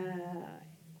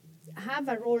have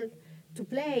a role to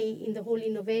play in the whole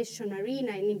innovation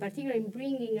arena, and in particular in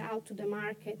bringing out to the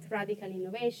market radical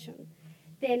innovation,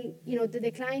 then the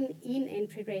decline in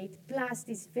entry rate plus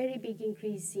this very big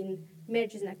increase in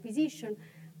mergers and acquisition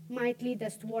might lead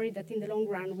us to worry that in the long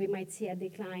run we might see a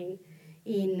decline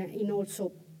in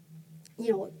also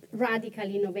radical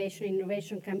innovation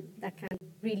that can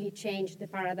really change the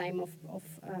paradigm of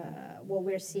what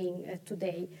we're seeing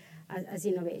today as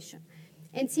innovation.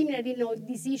 And similarly,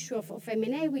 this issue of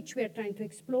M&A, which we are trying to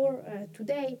explore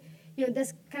today,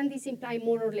 can this imply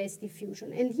more or less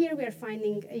diffusion? And here we are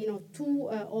finding, two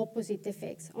opposite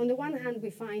effects. On the one hand, we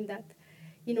find that,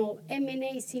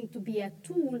 M&A seem to be a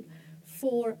tool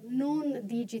for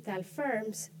non-digital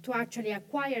firms to actually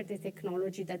acquire the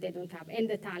technology that they don't have and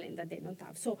the talent that they don't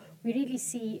have. So we really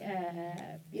see,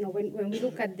 when we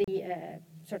look at the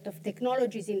sort of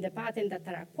technologies in the patent that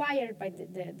are acquired by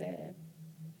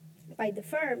the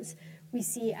firms, we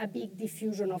see a big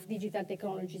diffusion of digital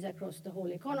technologies across the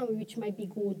whole economy, which might be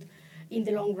good in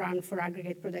the long run for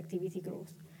aggregate productivity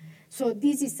growth. So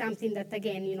this is something that,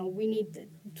 again, we need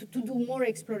to do more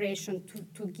exploration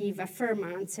to give a firm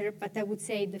answer, but I would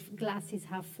say the glass is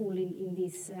half full in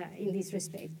this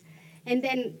respect. And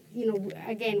then,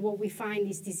 again, what we find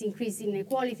is this increase in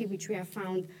inequality, which we have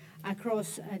found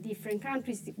across different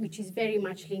countries, which is very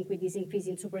much linked with this increase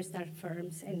in superstar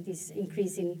firms and this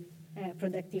increase in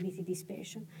productivity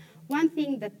dissipation. One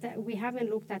thing that we haven't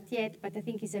looked at yet, but I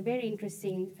think is a very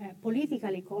interesting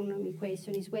political economy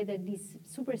question, is whether these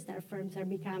superstar firms are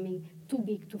becoming too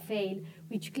big to fail,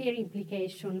 which clear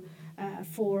implication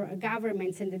for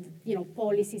governments and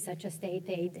policies such as state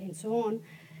aid and so on,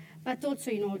 but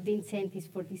also the incentives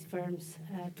for these firms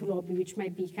to lobby, which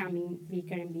might be becoming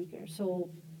bigger and bigger. So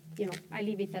I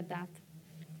leave it at that.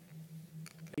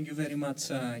 Thank you very much,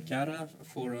 Chiara,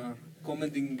 for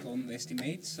commenting on the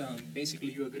estimates.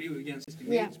 Basically, you agree with Jan's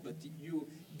estimates, but you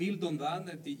build on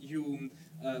that you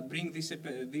bring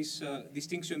this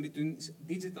distinction between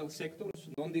digital sectors,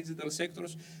 non-digital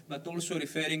sectors, but also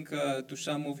referring to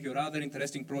some of your other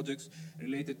interesting projects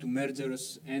related to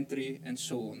mergers, entry, and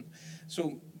so on.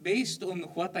 So, based on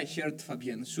what I heard,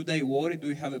 Fabienne, should I worry? Do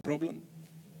we have a problem?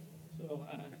 So,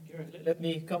 let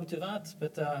me come to that,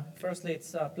 but firstly,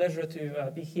 it's a pleasure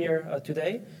to be here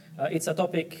today. It's a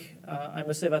topic, I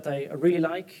must say, that I really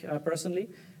like personally.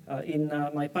 In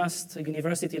my past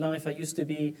university life, I used to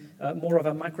be more of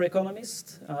a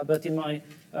macroeconomist, but in my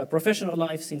professional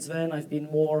life since then, I've been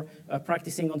more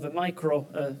practicing on the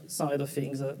micro side of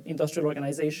things, industrial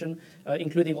organization,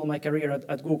 including all my career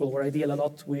at Google, where I deal a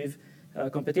lot with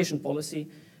competition policy.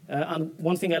 And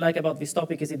one thing I like about this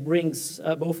topic is it brings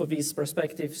both of these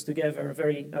perspectives together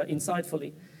very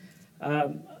insightfully.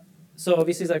 So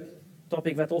this is a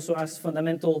topic that also asks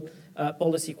fundamental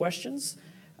policy questions.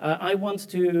 I want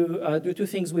to do two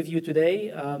things with you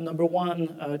today. Number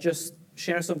one, just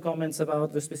share some comments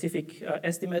about the specific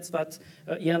estimates that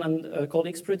Jan and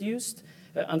colleagues produced.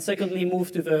 And secondly,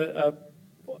 move to the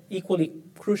equally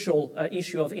crucial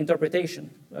issue of interpretation.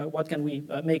 What can we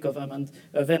make of them? And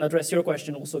then address your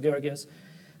question also, Georgios.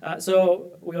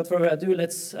 So without further ado,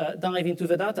 let's dive into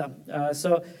the data.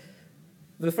 So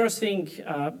the first thing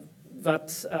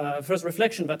first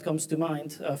reflection that comes to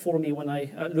mind for me when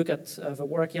I look at the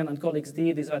work Jan and colleagues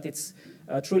did is that it's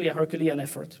truly a Herculean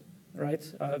effort, right?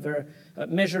 They're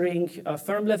measuring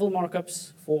firm-level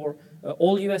markups for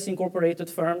all US incorporated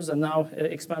firms and now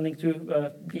expanding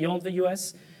to beyond the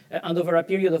US and over a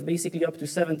period of basically up to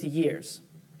 70 years.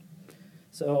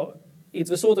 So it's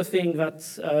the sort of thing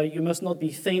that you must not be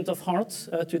faint of heart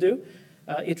to do.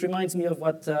 It reminds me of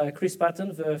what Chris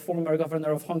Patten, the former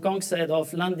governor of Hong Kong, said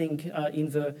of landing in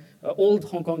the old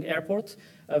Hong Kong airport,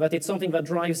 that it's something that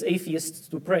drives atheists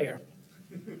to prayer.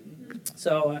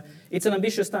 So it's an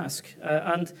ambitious task.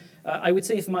 And I would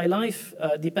say if my life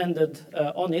depended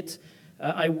on it,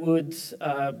 I would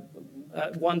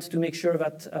want to make sure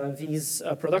that these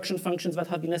production functions that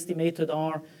have been estimated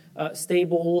are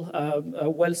stable,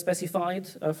 well specified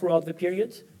throughout the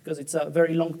period, because it's a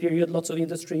very long period, lots of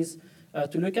industries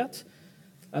to look at.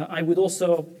 I would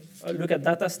also look at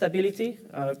data stability,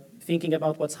 thinking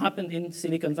about what's happened in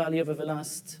Silicon Valley over the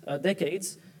last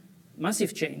decades.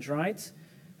 Massive change, right?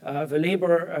 The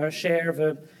labor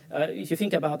share, if you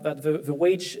think about that, the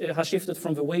wage has shifted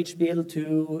from the wage bill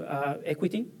to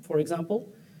equity, for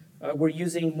example. We're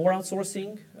using more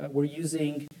outsourcing. We're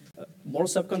using more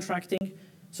subcontracting.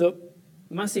 So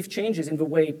massive changes in the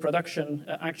way production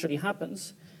actually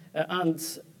happens. And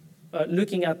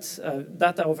looking at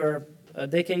data over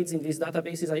decades in these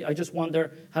databases, I just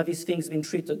wonder, have these things been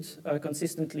treated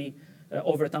consistently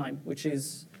over time, which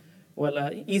is, well,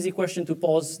 an easy question to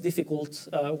pose, difficult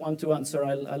one to answer,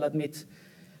 I'll admit.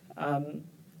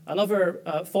 Another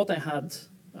thought I had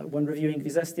when reviewing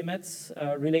these estimates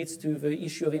relates to the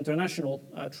issue of international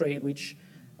trade, which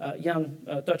Jan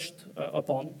touched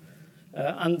upon.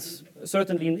 And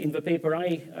certainly in the paper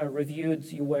I reviewed,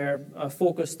 you were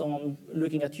focused on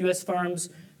looking at US firms.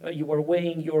 You were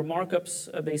weighing your markups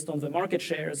based on the market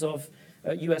shares of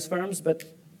US firms, but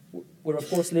we're of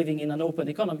course living in an open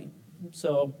economy.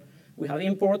 So we have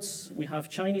imports, we have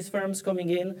Chinese firms coming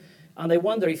in, and I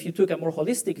wonder if you took a more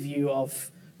holistic view of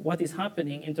what is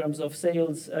happening in terms of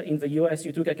sales in the US,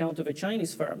 you took account of the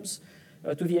Chinese firms,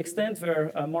 to the extent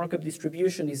their markup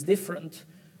distribution is different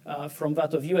from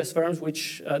that of US firms,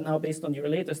 which now based on your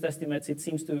latest estimates, it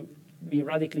seems to be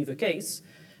radically the case.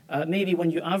 Maybe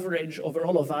when you average over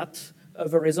all of that,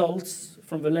 the results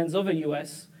from the lens of the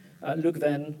US look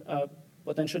then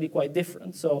potentially quite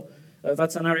different. So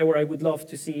that's an area where I would love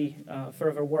to see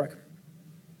further work.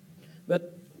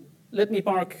 But let me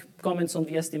park comments on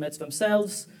the estimates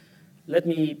themselves. Let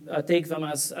me take them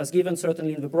as given.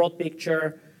 Certainly in the broad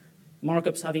picture,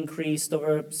 markups have increased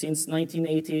since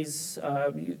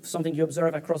 1980s, something you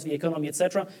observe across the economy,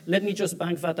 etc. Let me just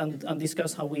bank that and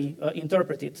discuss how we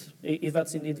interpret it, if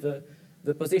that's indeed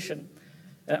the position.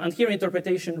 And here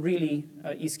interpretation really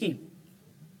is key.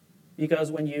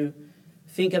 Because when you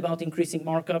think about increasing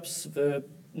markups, the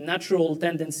natural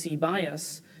tendency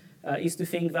bias is to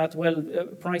think that, well,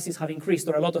 prices have increased,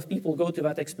 or a lot of people go to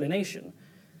that explanation.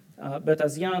 But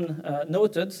as Jan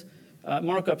noted,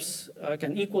 markups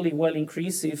can equally well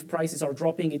increase if prices are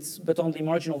dropping, but only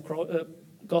marginal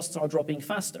costs are dropping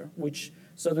faster, which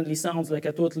suddenly sounds like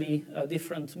a totally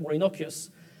different, more innocuous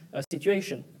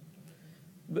situation.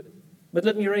 But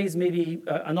let me raise maybe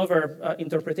another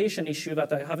interpretation issue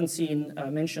that I haven't seen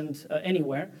mentioned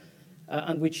anywhere,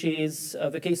 and which is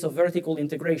the case of vertical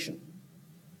integration.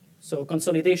 So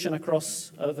consolidation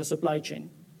across the supply chain.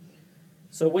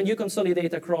 So when you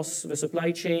consolidate across the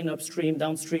supply chain, upstream,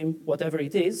 downstream, whatever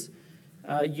it is,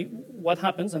 what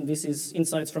happens, and this is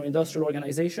insights from industrial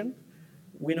organization,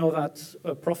 we know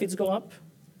that profits go up,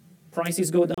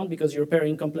 prices go down because you're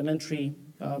pairing complementary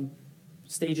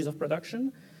stages of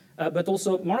production, but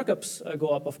also markups go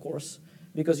up, of course,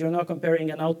 because you're now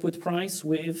comparing an output price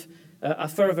with a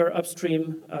further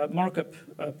upstream markup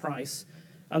price.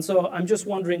 And so I'm just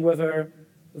wondering whether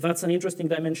that's an interesting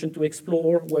dimension to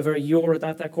explore, whether your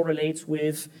data correlates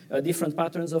with different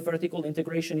patterns of vertical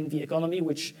integration in the economy,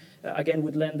 which, again,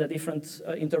 would lend a different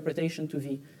interpretation to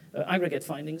the aggregate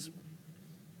findings.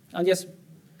 And yes,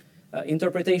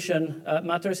 interpretation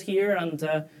matters here, and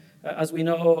as we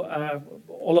know,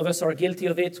 all of us are guilty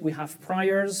of it. We have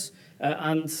priors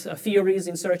and theories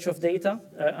in search of data,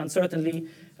 and certainly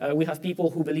we have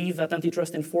people who believe that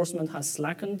antitrust enforcement has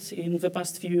slackened in the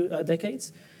past few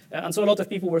decades. And so a lot of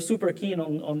people were super keen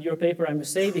on your paper, I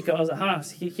must say, because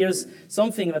here's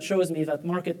something that shows me that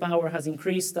market power has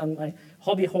increased and my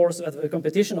hobby horse that the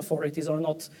competition authorities are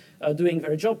not doing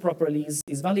their job properly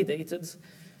is validated.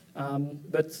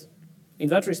 But in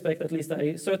that respect, at least,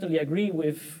 I certainly agree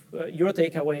with your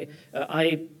takeaway.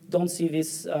 I don't see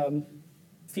this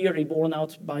theory borne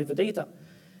out by the data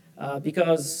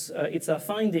because it's a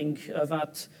finding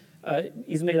that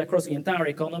is made across the entire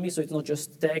economy, so it's not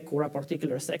just tech or a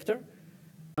particular sector.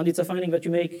 And it's a finding that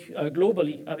you make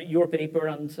globally, your paper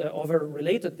and other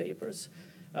related papers.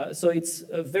 So it's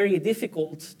very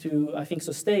difficult to, I think,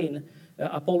 sustain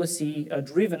a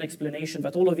policy-driven explanation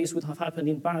that all of this would have happened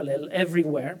in parallel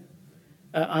everywhere,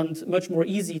 and much more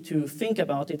easy to think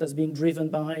about it as being driven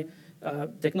by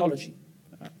technology.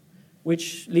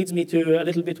 Which leads me to a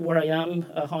little bit where I am,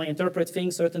 how I interpret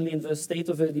things, certainly in the state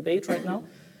of the debate right now.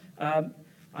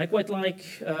 I quite like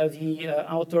the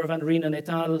author Van Reenen et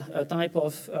al. Type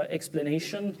of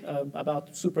explanation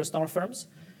about superstar firms,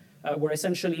 where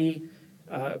essentially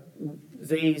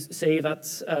they say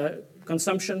that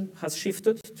consumption has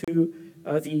shifted to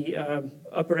the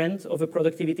upper end of the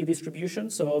productivity distribution.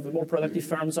 So the more productive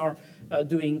firms are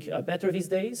doing better these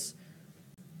days.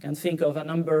 Can think of a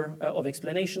number of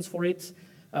explanations for it.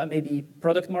 Maybe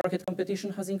product market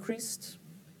competition has increased,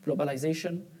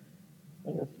 globalization,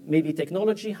 or maybe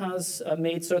technology has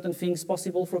made certain things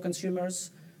possible for consumers.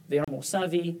 They are more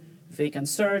savvy, they can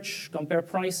search, compare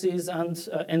prices, and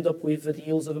end up with the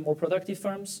deals of the more productive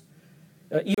firms.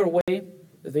 Either way,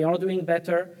 they are doing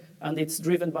better, and it's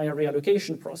driven by a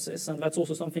reallocation process. And that's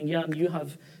also something, Jan, you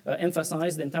have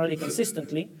emphasized entirely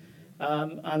consistently.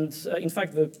 In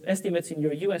fact, the estimates in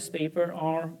your US paper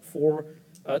are for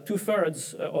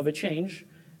 2/3 of a change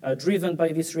driven by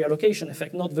this reallocation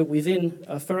effect, not the within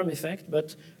firm effect,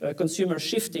 but consumers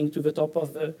shifting to the top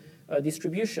of the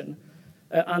distribution.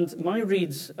 And my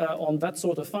read on that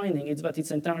sort of finding is that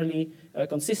it's entirely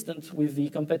consistent with the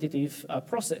competitive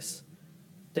process.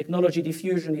 Technology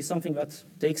diffusion is something that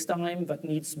takes time, that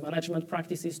needs management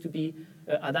practices to be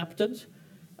adapted.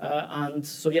 And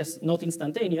so, yes, not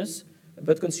instantaneous,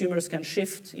 but consumers can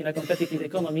shift in a competitive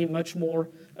economy much more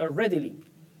readily.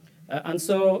 And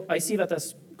so I see that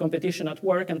as competition at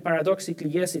work, and paradoxically,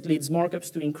 yes, it leads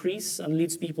markups to increase and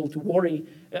leads people to worry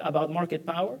about market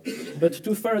power, but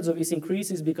 2/3 of this increase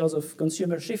is because of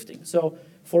consumer shifting. So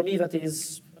for me, that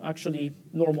is actually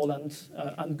normal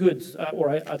and good, or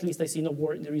at least I see no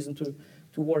reason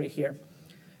to worry here.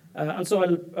 And so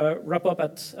I'll wrap up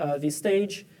at this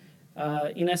stage.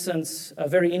 In essence,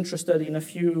 very interested in a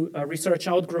few research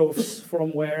outgrowths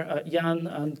from where Jan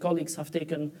and colleagues have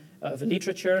taken the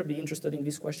literature, be interested in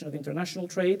this question of international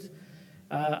trade.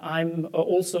 I'm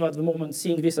also at the moment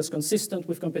seeing this as consistent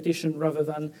with competition rather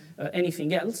than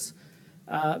anything else.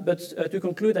 But to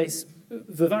conclude,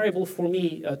 the variable for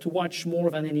me to watch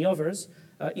more than any others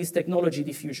is technology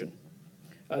diffusion.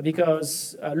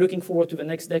 Because looking forward to the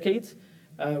next decade,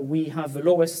 we have the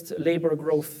lowest labor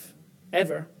growth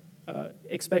ever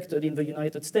expected in the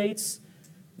United States.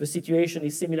 The situation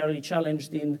is similarly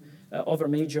challenged in other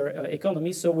major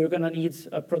economies, so we're going to need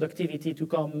productivity to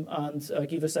come and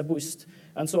give us a boost.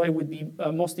 And so I would be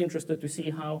most interested to see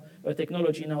how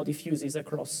technology now diffuses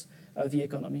across the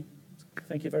economy.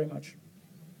 Thank you very much.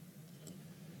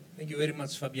 Thank you very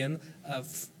much, Fabien.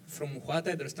 From what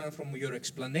I understand from your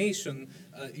explanation,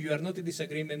 you are not in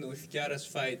disagreement with Chiara's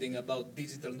finding about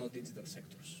digital, non-digital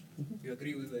sectors. Mm-hmm. You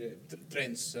agree with the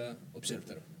trends observed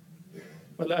there?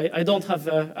 Well, I don't have,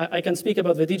 I can speak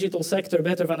about the digital sector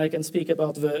better than I can speak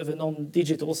about the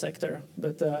non-digital sector.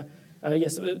 But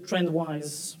yes,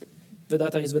 trend-wise, the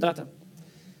data is the data.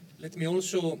 Let me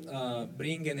also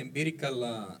bring an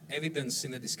empirical evidence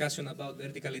in the discussion about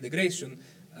vertical integration.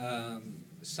 A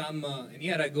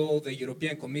year ago, the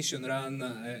European Commission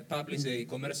published a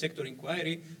commerce sector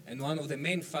inquiry, and one of the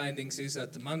main findings is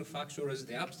that manufacturers,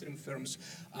 the upstream firms,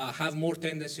 have more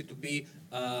tendency to be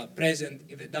present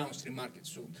in the downstream market.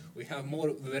 So we have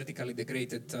more vertically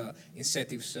integrated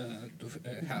incentives to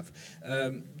have.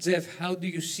 Jeff, how do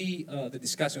you see the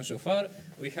discussion so far?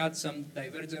 We had some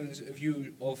divergent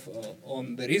view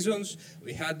on the reasons.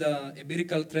 We had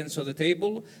empirical trends on the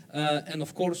table, and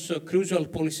of course, crucial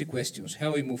policy questions.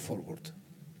 How we move forward.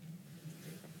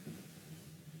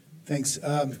 Thanks.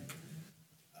 I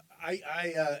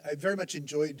very much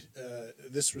enjoyed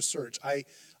this research. I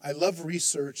love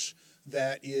research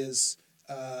that is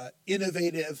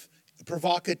innovative,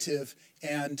 provocative,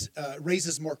 and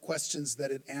raises more questions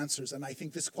than it answers. And I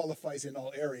think this qualifies in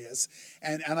all areas.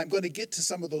 And I'm going to get to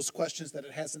some of those questions that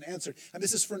it hasn't answered. And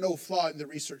this is for no flaw in the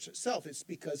research itself. It's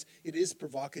because it is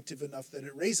provocative enough that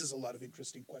it raises a lot of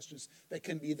interesting questions that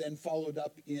can be then followed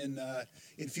up in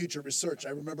future research.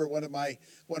 I remember one of my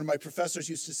professors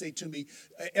used to say to me,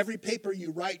 every paper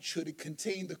you write should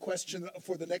contain the question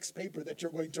for the next paper that you're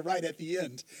going to write at the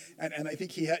end. And I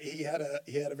think he had a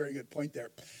very good point there.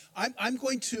 I'm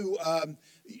going to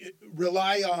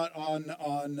rely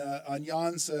on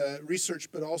Jan's research,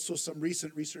 but also some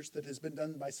recent research that has been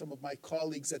done by some of my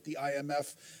colleagues at the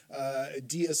IMF,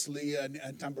 Diaz, Lee, and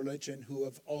Tamberlichen, who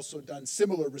have also done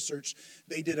similar research.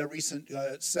 They did a recent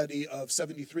study of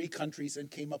 73 countries and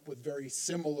came up with very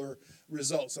similar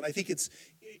results. And I think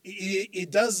it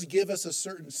does give us a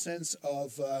certain sense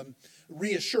of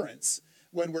reassurance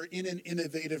when we're in an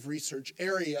innovative research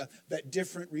area, that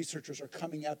different researchers are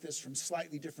coming at this from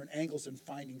slightly different angles and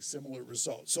finding similar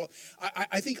results. So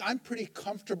I think I'm pretty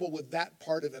comfortable with that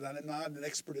part of it. And I'm not an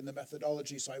expert in the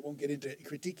methodology, so I won't get into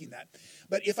critiquing that.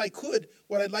 But if I could,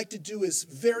 what I'd like to do is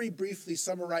very briefly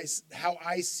summarize how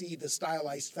I see the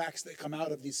stylized facts that come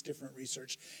out of these different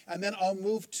research. And then I'll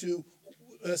move to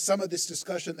some of this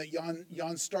discussion that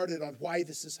Jan started on why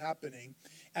this is happening.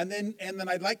 And then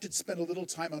I'd like to spend a little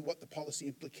time on what the policy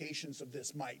implications of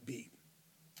this might be.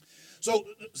 So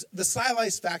the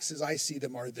stylized facts as I see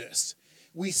them are this.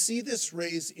 We see this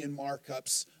raise in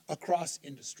markups across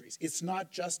industries. It's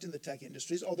not just in the tech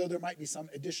industries, although there might be some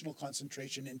additional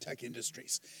concentration in tech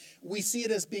industries. We see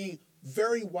it as being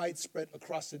very widespread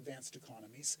across advanced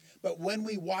economies. But when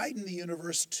we widen the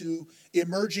universe to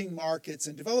emerging markets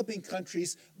and developing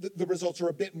countries, the results are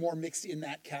a bit more mixed in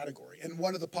that category. And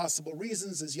one of the possible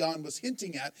reasons, as Jan was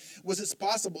hinting at, was it's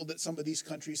possible that some of these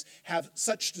countries have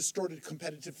such distorted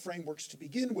competitive frameworks to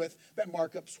begin with that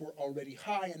markups were already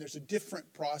high, and there's a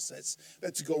different process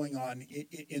that's going on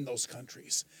in those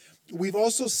countries. We've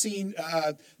also seen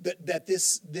that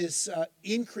this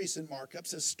increase in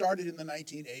markups has started in the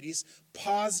 1980s,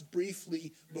 paused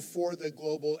briefly before the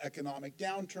global economic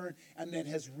downturn, and then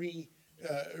has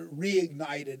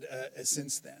reignited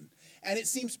since then. And it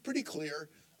seems pretty clear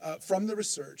from the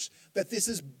research that this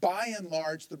is by and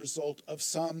large the result of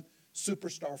some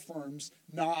superstar firms,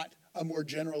 not a more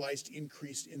generalized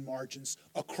increase in margins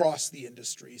across the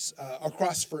industries,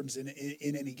 across firms in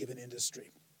any given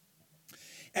industry.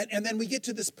 And then we get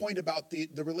to this point about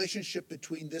the relationship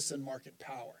between this and market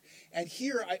power. And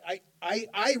here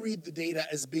I read the data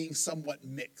as being somewhat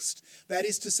mixed. That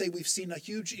is to say, we've seen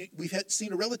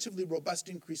a relatively robust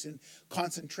increase in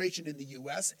concentration in the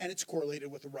US, and it's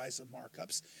correlated with the rise of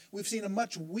markups. We've seen a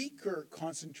much weaker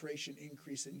concentration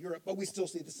increase in Europe, but we still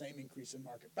see the same increase in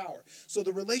market power. So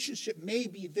the relationship may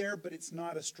be there, but it's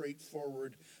not a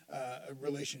straightforward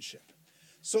relationship.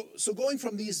 So going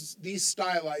from these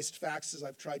stylized facts as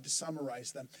I've tried to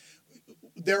summarize them,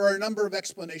 there are a number of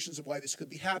explanations of why this could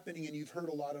be happening, and you've heard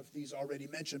a lot of these already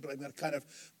mentioned, but I'm going to kind of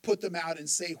put them out and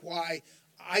say why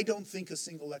I don't think a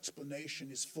single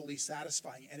explanation is fully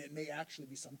satisfying, and it may actually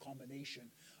be some combination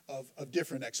of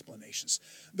different explanations.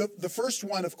 The first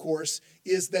one, of course,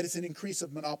 is that it's an increase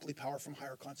of monopoly power from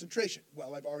higher concentration.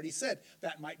 Well, I've already said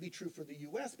that might be true for the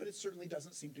US, but it certainly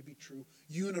doesn't seem to be true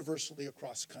universally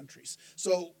across countries.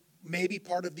 So maybe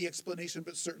part of the explanation,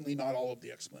 but certainly not all of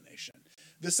the explanation.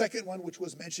 The second one, which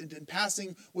was mentioned in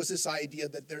passing, was this idea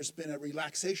that there's been a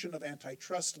relaxation of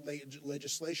antitrust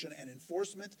legislation and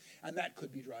enforcement, and that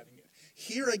could be driving it.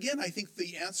 Here again, I think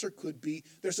the answer could be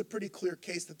there's a pretty clear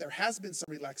case that there has been some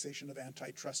relaxation of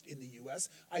antitrust in the US.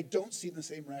 I don't see the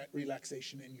same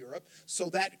relaxation in Europe,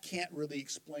 so that can't really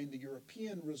explain the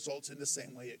European results in the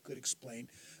same way it could explain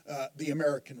the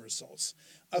American results.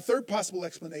 A third possible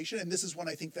explanation, and this is one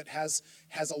I think that has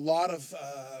a lot of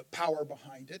power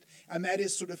behind it, and that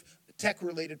is sort of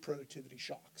tech-related productivity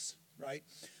shocks, right?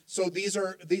 So these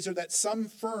are that some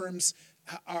firms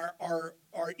are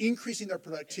increasing their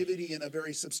productivity in a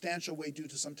very substantial way due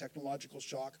to some technological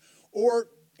shock, or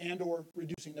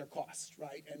reducing their costs,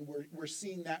 right? And we're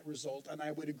seeing that result, and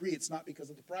I would agree it's not because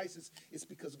of the prices, it's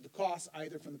because of the costs,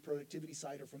 either from the productivity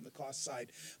side or from the cost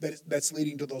side, that's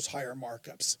leading to those higher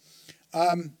markups.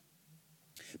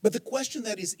 But the question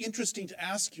that is interesting to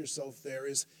ask yourself there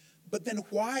is, but then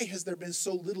why has there been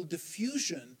so little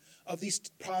diffusion of these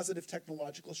positive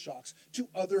technological shocks to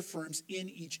other firms in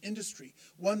each industry?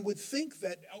 One would think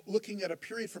that looking at a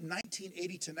period from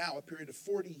 1980 to now, a period of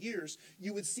 40 years,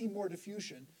 you would see more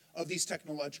diffusion of these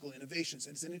technological innovations.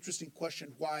 And it's an interesting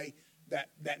question why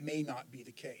that may not be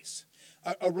the case.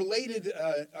 A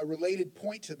related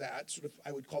point to that, sort of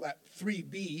I would call that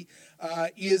 3B,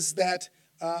 is that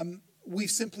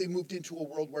we've simply moved into a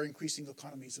world where increasing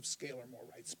economies of scale are more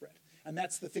widespread. And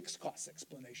that's the fixed cost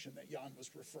explanation that Jan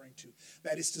was referring to.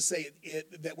 That is to say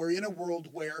that we're in a world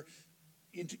where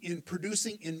in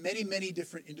producing in many, many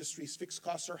different industries, fixed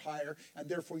costs are higher, and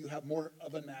therefore you have more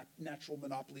of a natural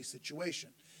monopoly situation.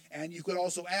 And you could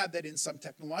also add that in some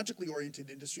technologically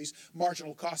oriented industries,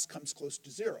 marginal cost comes close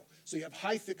to zero. So you have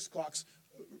high fixed costs,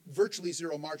 virtually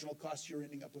zero marginal costs, you're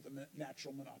ending up with a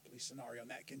natural monopoly scenario,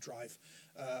 and that can drive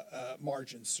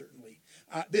margins, certainly.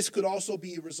 This could also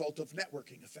be a result of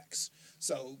networking effects.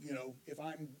 So, if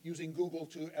I'm using Google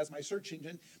as my search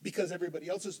engine, because everybody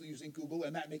else is using Google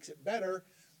and that makes it better,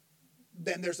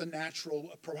 then there's a natural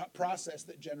process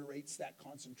that generates that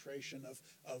concentration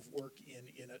of work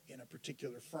in a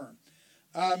particular firm.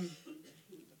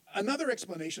 Another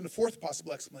explanation, a fourth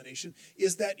possible explanation,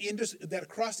 is that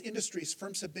across industries,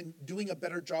 firms have been doing a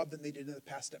better job than they did in the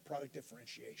past at product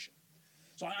differentiation.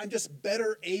 So I'm just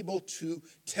better able to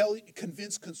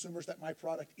convince consumers that my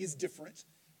product is different,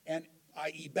 and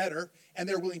i.e. better, and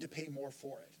they're willing to pay more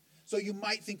for it. So you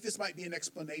might think this might be an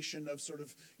explanation of sort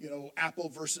of, Apple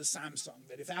versus Samsung,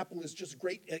 that if Apple is just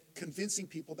great at convincing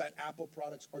people that Apple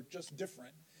products are just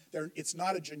different, it's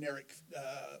not a generic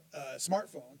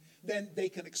smartphone, then they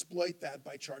can exploit that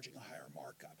by charging a higher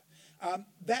markup.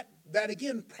 That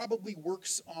again probably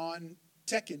works on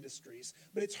tech industries,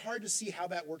 but it's hard to see how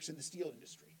that works in the steel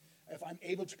industry. If I'm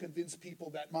able to convince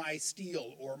people that my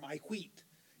steel or my wheat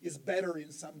is better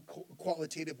in some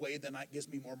qualitative way, then that gives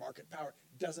me more market power,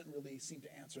 doesn't really seem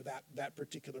to answer that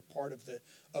particular part of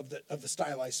the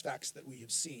stylized facts that we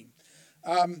have seen.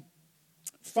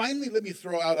 Finally, let me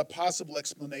throw out a possible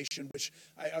explanation, which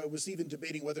I was even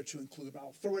debating whether to include, but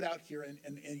I'll throw it out here,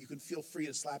 and you can feel free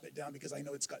to slap it down because I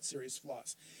know it's got serious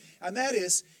flaws. And that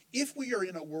is, if we are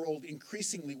in a world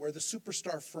increasingly where the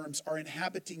superstar firms are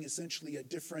inhabiting essentially a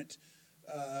different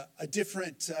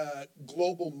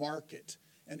global market,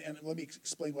 and let me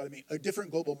explain what I mean, a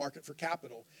different global market for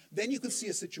capital, then you can see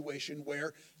a situation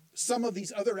where some of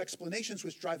these other explanations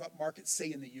which drive up markets,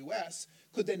 say in the US,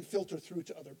 could then filter through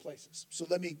to other places. So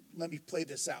let me play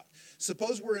this out.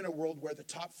 Suppose we're in a world where the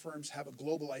top firms have a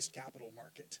globalized capital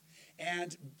market.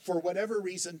 And for whatever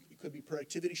reason, it could be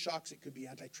productivity shocks, it could be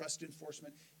antitrust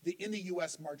enforcement, in the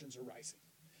US margins are rising.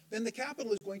 Then the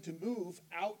capital is going to move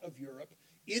out of Europe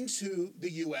into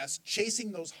the US,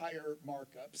 chasing those higher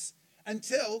markups,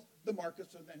 until the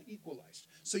markets are then equalized.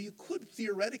 So you could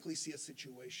theoretically see a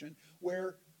situation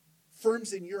where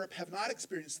Firms in Europe have not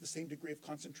experienced the same degree of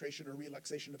concentration or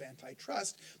relaxation of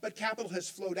antitrust, but capital has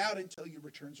flowed out until your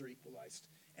returns are equalized.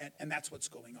 And that's what's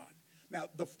going on. Now,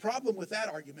 the problem with that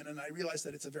argument, and I realize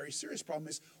that it's a very serious problem,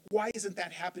 is why isn't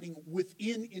that happening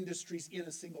within industries in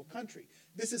a single country?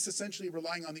 This is essentially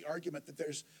relying on the argument that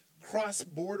there's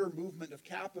cross-border movement of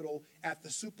capital at the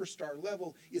superstar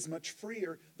level is much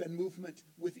freer than movement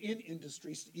within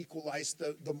industries to equalize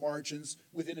the margins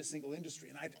within a single industry.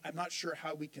 And I'm not sure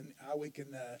how we can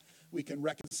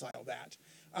reconcile that.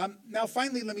 Now,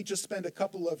 finally, let me just spend a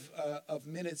couple of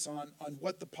minutes on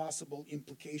what the possible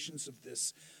implications of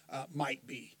this might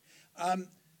be.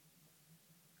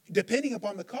 Depending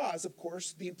upon the cause, of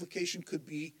course, the implication could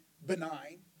be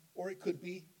benign or it could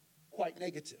be quite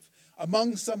negative.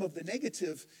 Among some of the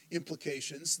negative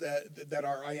implications that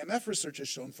our IMF research has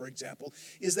shown, for example,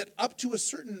 is that up to a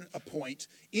certain point,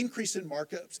 increase in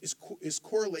markups is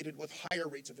correlated with higher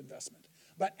rates of investment.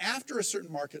 But after a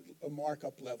certain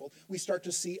markup level, we start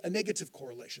to see a negative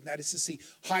correlation. That is to see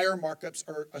higher markups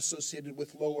are associated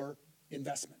with lower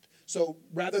investment. So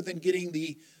rather than getting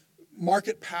the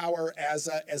market power as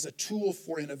a tool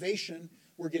for innovation,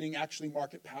 we're getting actually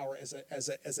market power as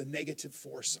a negative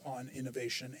force on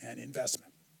innovation and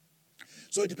investment.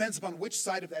 So it depends upon which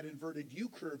side of that inverted U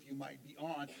curve you might be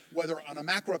on, whether on a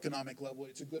macroeconomic level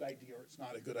it's a good idea or it's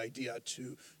not a good idea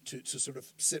to sort of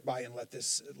sit by and let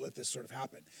this sort of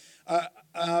happen.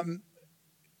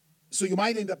 So you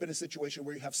might end up in a situation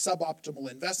where you have suboptimal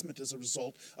investment as a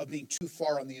result of being too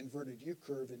far on the inverted U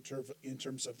curve in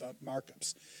terms of the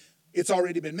markups. It's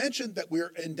already been mentioned that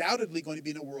we're undoubtedly going to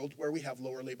be in a world where we have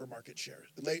lower labor market shares,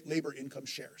 labor income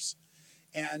shares.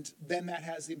 And then that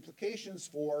has implications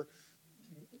for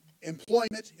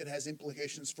employment, it has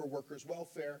implications for workers'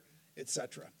 welfare,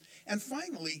 etc. And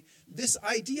finally, this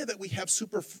idea that we have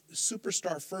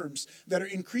superstar firms that are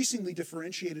increasingly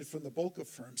differentiated from the bulk of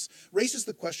firms raises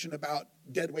the question about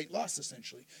deadweight loss,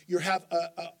 essentially. You have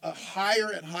a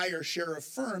higher and higher share of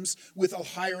firms with a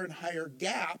higher and higher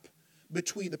gap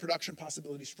between the production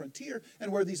possibilities frontier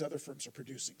and where these other firms are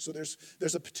producing. So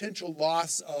there's a potential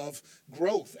loss of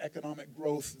growth, economic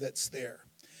growth that's there.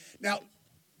 Now,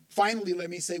 finally, let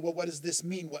me say, well, what does this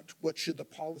mean? What should the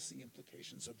policy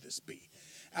implications of this be?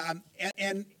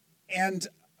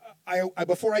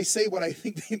 Before I say what I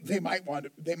think they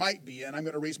might be, and I'm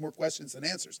going to raise more questions than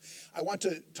answers, I want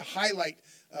to highlight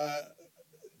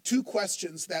two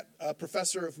questions that a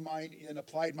professor of mine in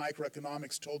applied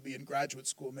microeconomics told me in graduate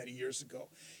school many years ago.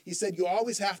 He said, you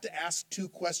always have to ask two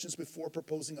questions before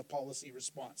proposing a policy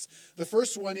response. The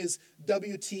first one is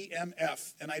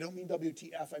WTMF, and I don't mean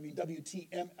WTF, I mean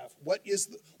WTMF.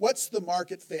 What's the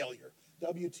market failure?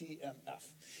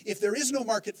 WTMF. If there is no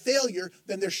market failure,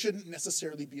 then there shouldn't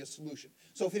necessarily be a solution.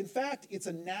 So if in fact it's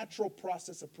a natural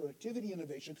process of productivity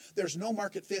innovation, there's no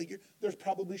market failure, there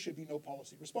probably should be no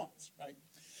policy response, right?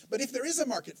 But if there is a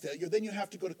market failure, then you have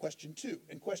to go to question two.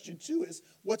 And question two is,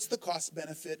 what's the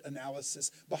cost-benefit analysis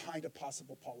behind a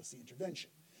possible policy intervention?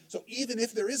 So even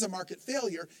if there is a market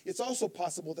failure, it's also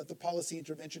possible that the policy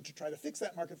intervention to try to fix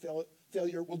that market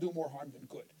failure will do more harm than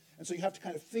good. And so you have to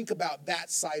kind of think about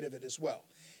that side of it as well.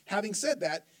 Having said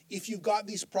that, if you've got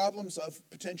these problems of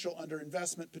potential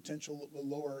underinvestment, potential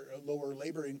lower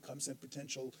labor incomes, and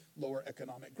potential lower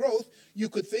economic growth, you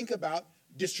could think about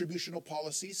distributional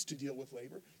policies to deal with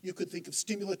labor. You could think of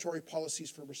stimulatory policies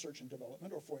for research and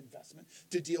development or for investment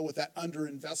to deal with that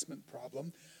underinvestment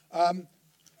problem.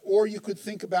 Or you could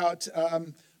think about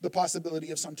the possibility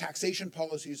of some taxation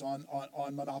policies on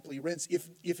monopoly rents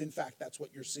if in fact that's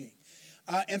what you're seeing.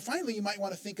 And finally, you might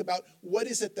want to think about what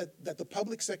is it that the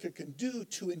public sector can do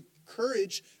to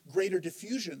encourage greater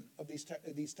diffusion of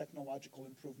these technological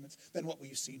improvements than what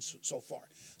we've seen so far.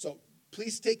 So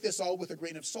please take this all with a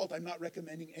grain of salt. I'm not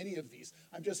recommending any of these.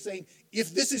 I'm just saying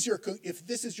if this is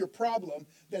your problem,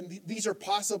 then these are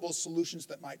possible solutions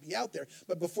that might be out there.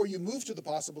 But before you move to the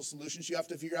possible solutions, you have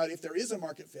to figure out if there is a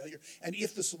market failure and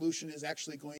if the solution is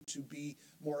actually going to be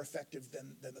more effective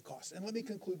than the cost. And let me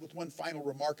conclude with one final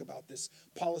remark about this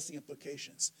policy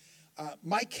implications.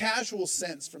 My casual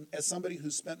sense, as somebody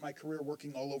who's spent my career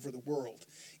working all over the world,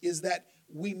 is that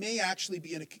we may actually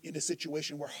be in a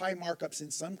situation where high markups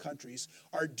in some countries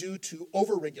are due to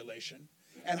overregulation,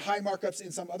 and high markups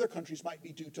in some other countries might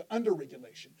be due to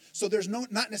under-regulation. So there's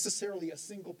not necessarily a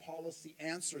single policy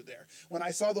answer there. When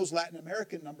I saw those Latin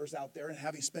American numbers out there, and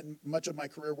having spent much of my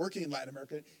career working in Latin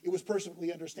America, it was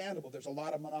perfectly understandable. There's a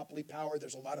lot of monopoly power,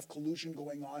 there's a lot of collusion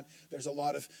going on, there's a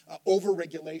lot of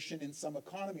over-regulation in some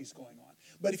economies going on.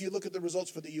 But if you look at the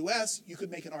results for the US, you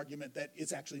could make an argument that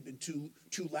it's actually been too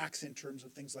lax in terms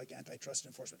of things like antitrust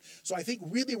enforcement. So I think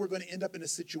really we're going to end up in a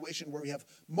situation where we have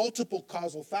multiple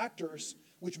causal factors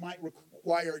which might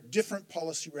require different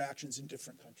policy reactions in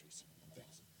different countries.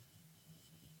 Thanks.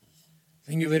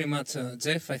 Thank you very much,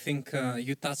 Jeff. I think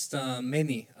you touched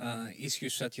many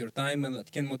issues at your time and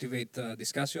that can motivate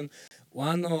discussion.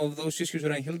 One of those issues,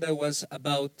 Reinhilde, was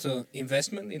about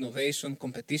investment, innovation,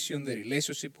 competition, the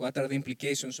relationship. What are the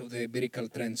implications of the empirical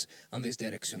trends on this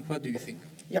direction? What do you think?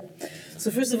 Yeah. So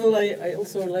first of all, I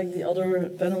also, like the other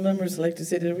panel members, like to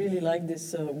say that I really like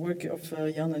this work of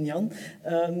Jan and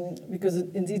Jan, because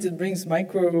indeed it brings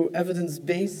micro evidence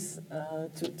base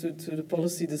to the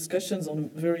policy discussions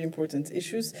on very important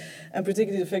issues, and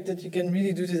particularly the fact that you can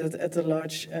really do this at a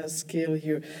large scale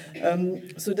here.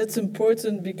 So that's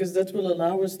important because that will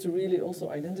allow us to really also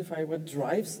identify what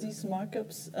drives these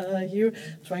markups here,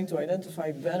 trying to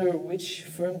identify better which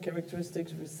firm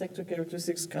characteristics, which sector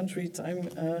characteristics, country, time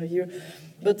here.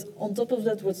 But on top of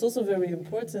that, what's also very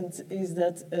important is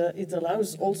that it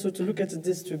allows also to look at the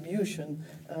distribution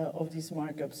of these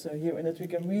markups here, and that we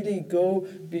can really go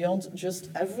beyond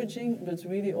just averaging, but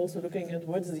really also looking at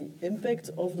what's the impact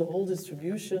of the whole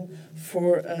distribution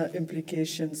for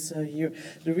implications here.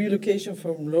 The relocation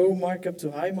from low markup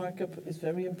to high markup is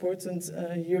very important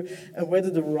here, and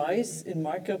whether the rise in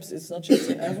markups is not just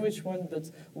an average one, but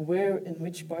where in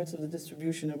which parts of the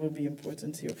distribution it will be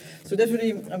important here. So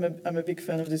definitely I'm a big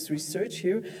fan of this research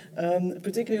here,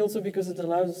 particularly also because it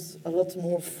allows a lot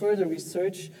more further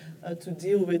research to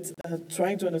deal with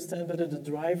trying to understand better the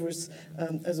drivers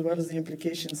as well as the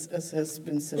implications, as has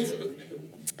been said.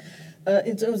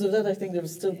 In terms of that, I think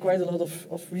there's still quite a lot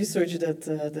of research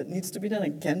that needs to be done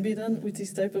and can be done with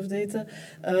these type of data.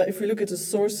 If we look at the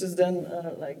sources, then,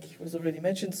 like was already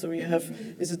mentioned, so you have,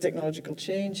 is it technological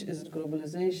change, is it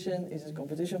globalization, is it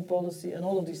competition policy, and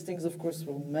all of these things, of course,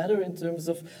 will matter in terms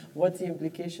of what the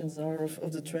implications are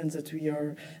of the trends that we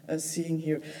are seeing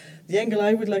here. The angle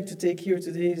I would like to take here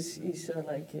today is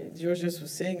like Georgios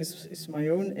was saying, is my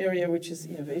own area, which is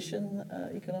innovation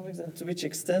economics, and to which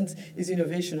extent is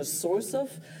innovation a source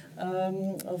of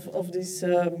these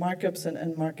markups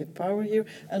and market power here,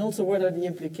 and also what are the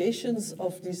implications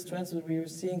of these trends that we are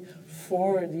seeing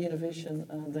for the innovation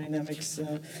dynamics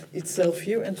itself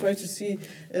here, and try to see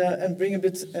and bring a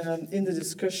bit in the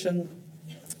discussion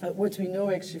what we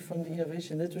know actually from the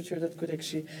innovation literature that could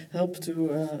actually help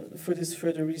to for this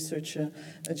further research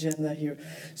agenda here.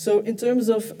 So in terms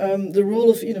of the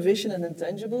role of innovation and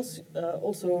intangibles,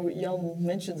 also Jan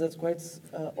mentions that quite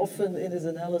often in his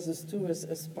analysis too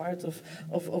as part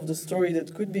of the story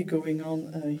that could be going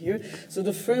on here. So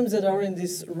the firms that are in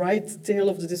this right tail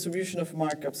of the distribution of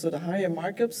markups, so the higher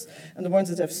markups and the ones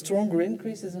that have stronger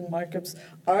increases in markups,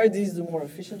 are these the more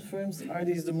efficient firms? Are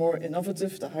these the more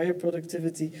innovative, the higher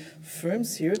productivity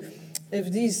firms here? If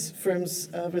these firms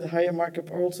with a higher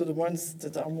markup are also the ones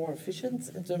that are more efficient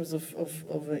in terms of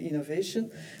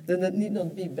innovation, then that need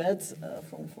not be bad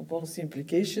from policy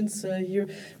implications here.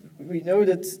 We know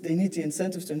that they need the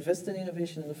incentive to invest in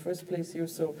innovation in the first place here,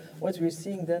 so what we're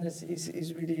seeing then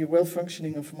is really a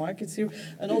well-functioning of markets here,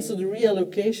 and also the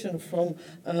reallocation from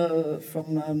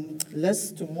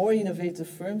less to more innovative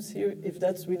firms here, if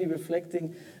that's really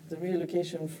reflecting the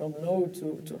reallocation from low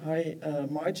to high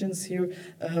margins here,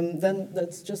 then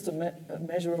that's just a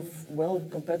measure of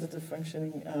well-competitive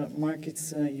functioning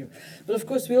markets here. But of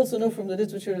course, we also know from the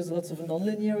literature there's lots of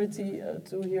non-linearity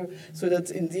too here, so that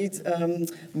indeed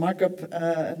markup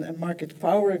and market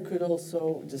power could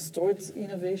also distort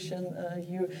innovation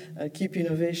here, keep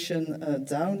innovation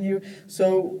down here.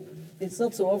 So it's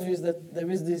not so obvious that there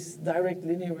is this direct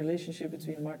linear relationship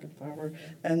between market power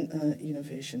and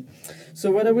innovation.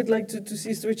 So what I would like to see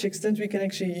is to which extent we can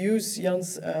actually use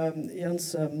Jan's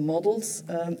models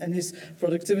and his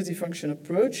productivity function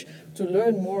approach to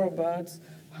learn more about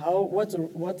what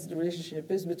the relationship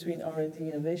is between R&D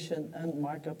innovation and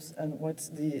markups, and what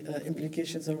the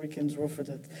implications are we can draw for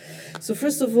that. So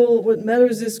first of all, what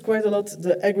matters is quite a lot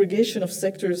the aggregation of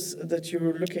sectors that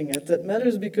you're looking at. That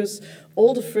matters because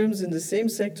all the firms in the same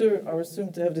sector are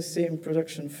assumed to have the same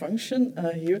production function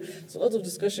here. So a lot of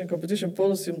discussion, competition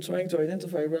policy, on trying to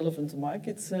identify relevant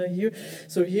markets here.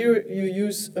 So here you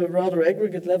use a rather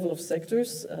aggregate level of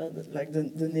sectors, like the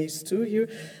NACE2 here.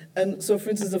 And so, for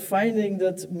instance, the finding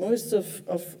that that most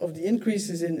of the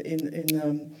increases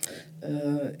in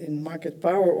market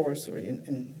power, or sorry,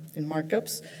 in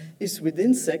markups, is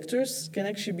within sectors, can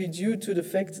actually be due to the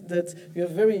fact that we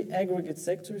have very aggregate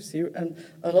sectors here, and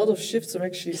a lot of shifts are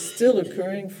actually still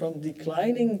occurring from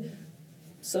declining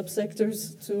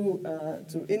subsectors to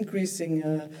increasing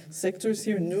sectors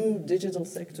here, new digital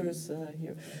sectors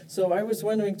here. So I was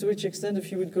wondering to which extent,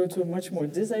 if you would go to a much more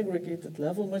disaggregated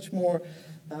level, much more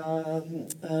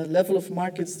level of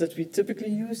markets that we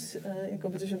typically use in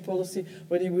competition policy,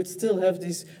 whether you would still have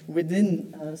this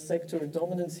within sector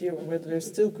dominance here, or whether there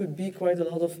still could be quite a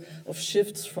lot of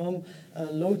shifts from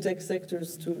low-tech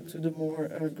sectors to the more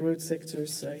growth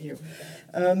sectors here.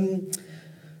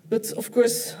 But of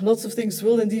course, lots of things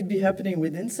will indeed be happening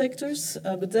within sectors.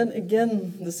 But then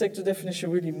again, the sector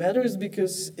definition really matters,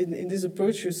 because in this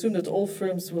approach, you assume that all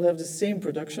firms will have the same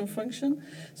production function.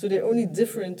 So they only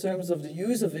differ in terms of the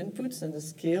use of inputs and the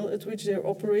scale at which they're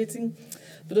operating.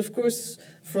 But of course,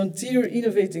 frontier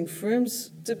innovating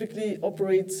firms typically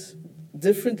operate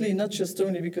differently, not just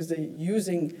only because they're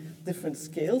using different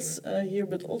scales here,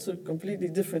 but also completely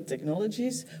different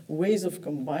technologies, ways of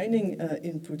combining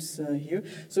inputs here.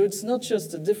 So it's not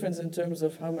just a difference in terms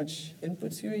of how much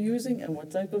inputs you're using and what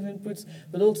type of inputs,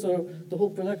 but also the whole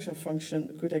production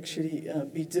function could actually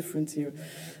be different here.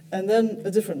 And then a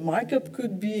different markup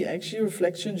could be actually a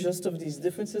reflection just of these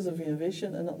differences of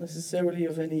innovation and not necessarily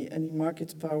of any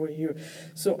market power here.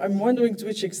 So I'm wondering to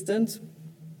which extent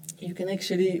you can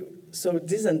actually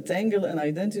disentangle and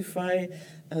identify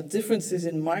differences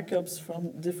in markups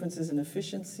from differences in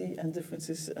efficiency and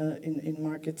differences in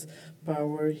market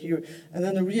power here. And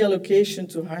then a reallocation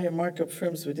to higher markup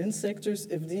firms within sectors.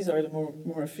 If these are the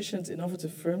more efficient,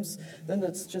 innovative firms, then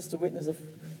that's just a witness of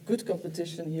good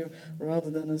competition here rather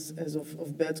than as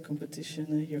of bad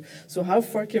competition here. So how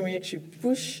far can we actually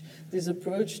push this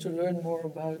approach to learn more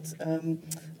about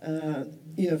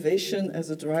innovation as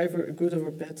a driver, a good or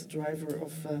a bad driver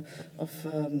of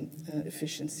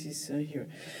efficiencies here?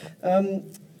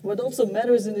 What also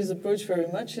matters in this approach very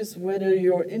much is whether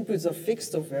your inputs are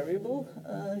fixed or variable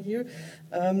here.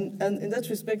 And in that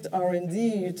respect,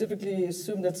 R&D, you typically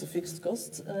assume that's a fixed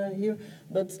cost here,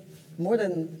 but more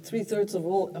than 3/3 of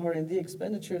all R&D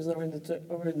expenditures are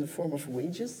in the form of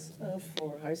wages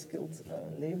for high-skilled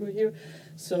labor here.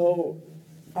 So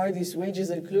are these wages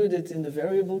included in the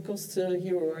variable costs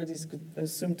here, or are these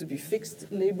assumed to be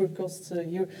fixed labor costs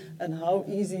here? And how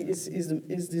easy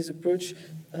is this approach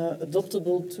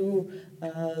adaptable to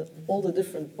all the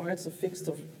different parts of fixed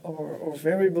or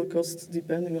variable costs,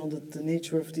 depending on the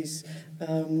nature of these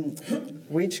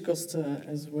wage costs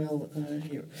as well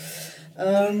here?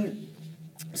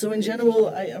 So in general,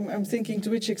 I'm thinking to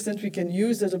which extent we can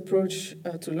use that approach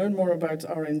to learn more about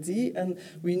R&D, and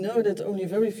we know that only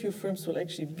very few firms will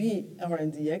actually be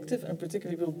R&D active, and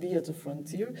particularly will be at the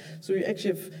frontier. So we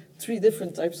actually have 3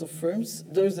 different types of firms: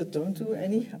 those that don't do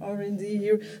any R&D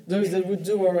here, those that would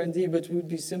do R&D but would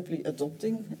be simply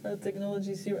adopting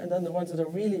technologies here, and then the ones that are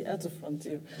really at the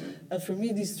frontier. And for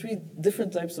me, these 3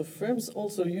 different types of firms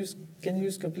also can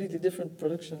use completely different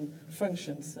production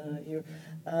functions here,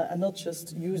 and not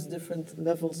just use different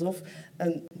levels of.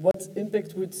 And what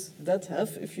impact would that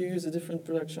have if you use a different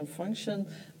production function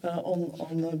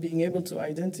on being able to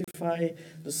identify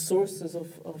the sources of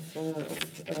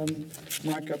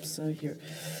markups here?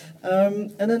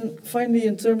 And then finally,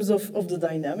 in terms of the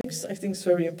dynamics, I think it's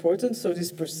very important. So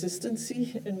this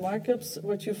persistency in markups,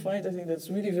 what you find, I think that's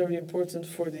really very important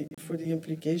for the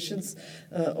implications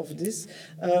of this.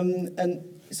 And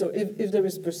so if there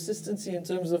is persistency in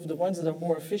terms of the ones that are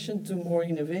more efficient, do more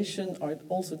innovation, are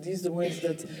also these the ones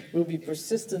that will be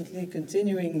persistently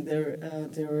continuing their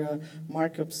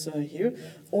markups here?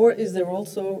 Or is there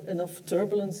also enough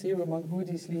turbulence here among who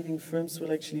these leading firms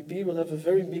will actually be? Will have a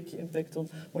very big impact on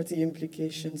what the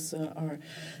implications are.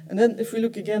 And then if we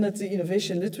look again at the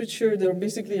innovation literature, there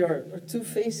basically are 2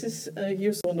 phases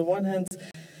here. So on the one hand,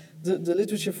 the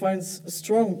literature finds a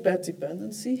strong path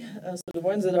dependency. So the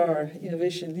ones that are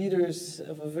innovation leaders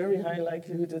have a very high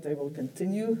likelihood that they will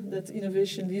continue that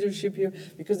innovation leadership here,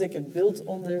 because they can build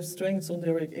on their strengths, on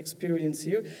their experience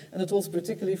here. And it holds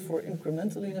particularly for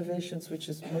incremental innovations, which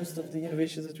is most of the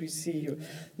innovations that we see here.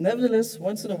 Nevertheless,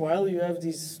 once in a while, you have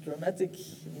these dramatic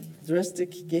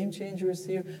drastic game changers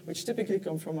here, which typically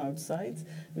come from outside,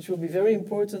 which will be very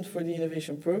important for the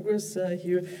innovation progress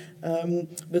here,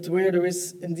 but where there is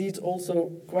indeed also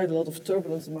quite a lot of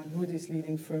turbulence among who these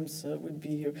leading firms would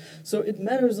be here. So it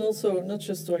matters also not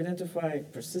just to identify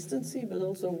persistency, but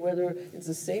also whether it's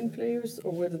the same players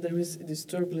or whether there is this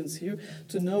turbulence here,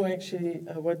 to know actually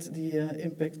what the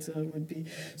impact would be.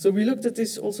 So we looked at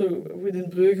this also within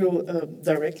Bruegel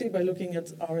directly by looking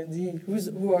at R&D,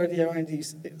 who are the R&D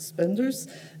spenders,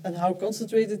 and how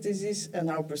concentrated this is, and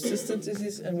how persistent this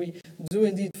is, and we do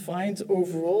indeed find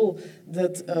overall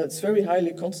that it's very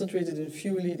highly concentrated in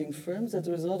few leading firms, that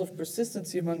there is a lot of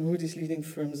persistency among who these leading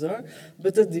firms are,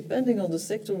 but that depending on the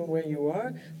sector and where you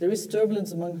are, there is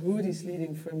turbulence among who these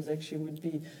leading firms actually would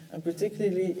be. And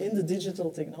particularly in the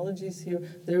digital technologies here,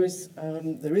 there is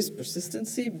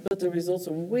persistency, but there is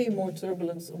also way more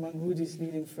turbulence among who these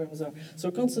leading firms are.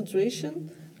 So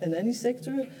concentration in any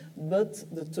sector, but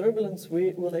the turbulence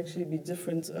will actually be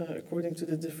different according to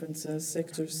the different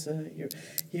sectors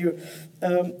here.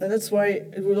 And that's why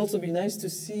it would also be nice to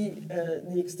see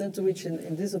the extent to which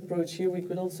in this approach here we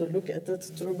could also look at that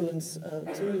turbulence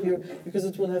too here, because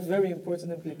it will have very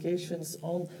important implications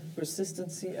on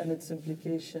persistency and its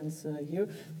implications here.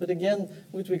 But again,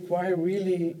 would require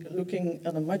really looking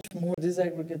at a much more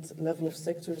disaggregate level of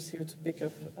sectors here to pick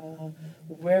up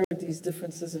where these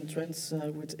differences and trends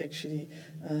would actually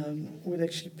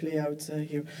play out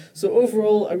here. So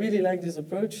overall, I really like this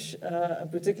approach,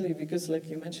 particularly because, like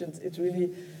you mentioned, it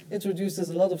really introduces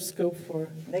a lot of scope for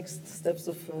next steps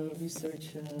of research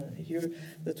here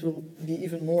that will be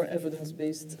even more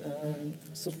evidence-based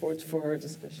support for our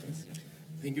discussions.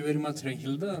 Thank you very much,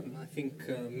 Reinhilde. I think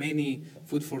many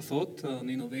food for thought on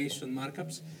innovation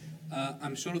markups.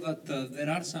 I'm sure that there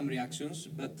are some reactions,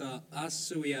 but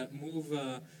as we move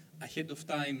ahead of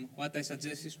time, what I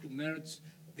suggest is to merge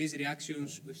these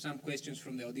reactions with some questions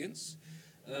from the audience.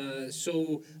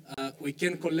 So we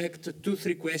can collect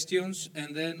 2-3 questions,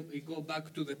 and then we go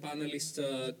back to the panelists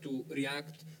to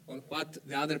react on what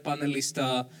the other panelists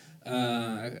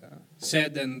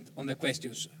said and on the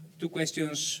questions. 2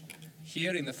 questions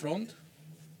here in the front.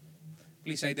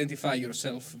 Please identify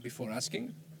yourself before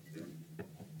asking.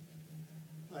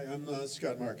 Hi, I'm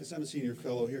Scott Marcus. I'm a senior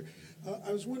fellow here.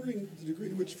 I was wondering the degree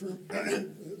to which the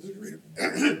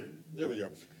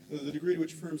degree to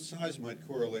which firm size might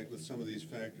correlate with some of these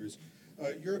factors.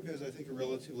 Europe has, I think, a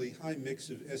relatively high mix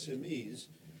of SMEs.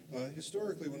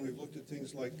 Historically, when we've looked at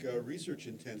things like research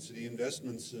intensity,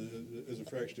 investments as a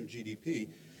fraction of GDP,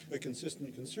 a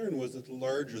consistent concern was that the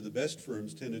larger, the best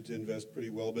firms tended to invest pretty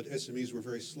well, but SMEs were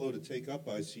very slow to take up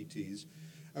ICTs.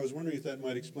 I was wondering if that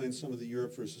might explain some of the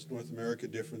Europe versus North America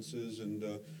differences and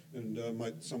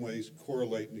might in some ways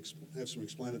correlate and have some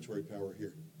explanatory power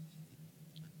here.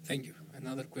 Thank you.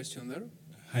 Another question there.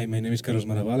 Hi, my name is Carlos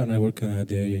Maraval and I work at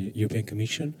the European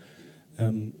Commission.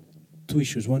 2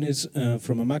 issues. One is,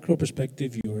 from a macro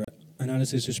perspective, your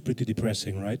analysis is pretty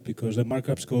depressing, right? Because the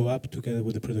markups go up together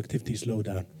with the productivity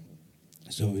slowdown.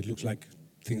 So it looks like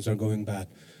things are going bad.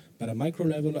 But at micro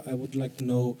level, I would like to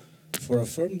know, for a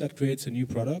firm that creates a new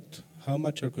product, how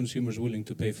much are consumers willing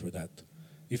to pay for that?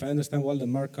 If I understand well, the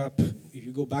markup, if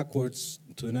you go backwards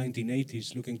to the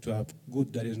 1980s, looking to a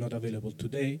good that is not available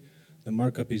today, the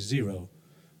markup is 0.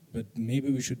 But maybe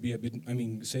we should be a bit,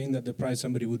 saying that the price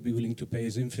somebody would be willing to pay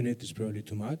is infinite is probably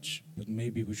too much, but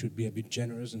maybe we should be a bit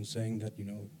generous in saying that,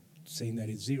 saying that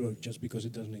it's 0 just because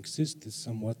it doesn't exist is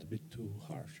somewhat a bit too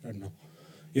harsh. I don't know.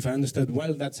 If I understood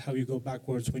well, that's how you go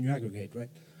backwards when you aggregate, right?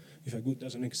 If a good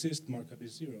doesn't exist, markup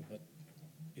is 0. But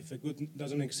if a good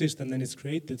doesn't exist and then it's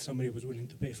created, somebody was willing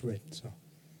to pay for it. So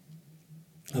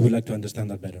I would like to understand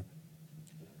that better.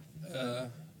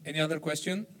 Any other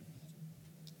question?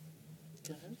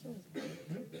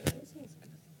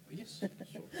 Yes.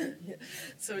 Yeah.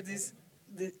 So that's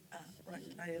right.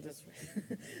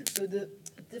 So the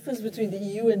difference between the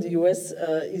EU and the US,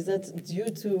 is that due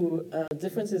to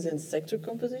differences in sector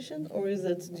composition, or is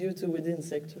that due to within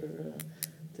sector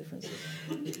differences?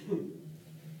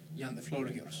 Jan, the floor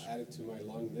is yours. Added to my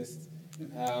long list.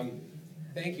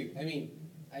 Thank you.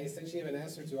 I essentially have an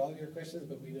answer to all of your questions,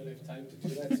 but we don't have time to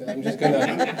do that, so I'm just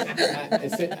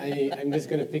gonna I'm just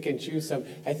gonna pick and choose some.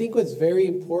 I think what's very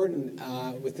important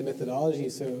with the methodology,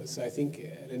 so I think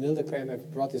Reinhilde Klein have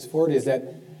brought this forward, is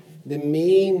that the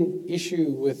main issue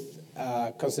with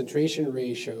concentration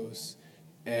ratios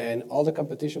and all the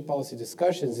competition policy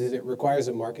discussions is it requires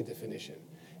a market definition.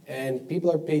 And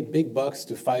people are paid big bucks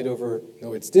to fight over,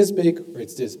 no, it's this big or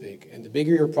it's this big. And the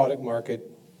bigger your product market,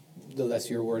 the less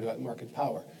you're worried about market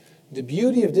power. The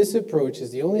beauty of this approach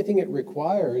is the only thing it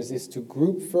requires is to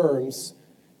group firms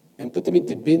and put them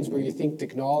into bins where you think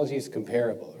technology is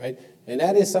comparable, right? And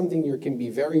that is something you can be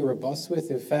very robust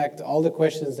with. In fact, all the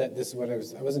questions that this is what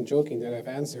I wasn't joking that I've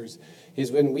answers,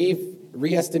 is when we've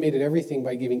re-estimated everything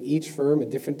by giving each firm a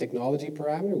different technology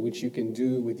parameter, which you can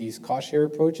do with these cost share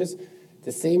approaches,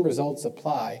 the same results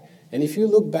apply. And if you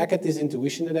look back at this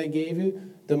intuition that I gave you,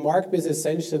 the markup is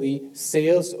essentially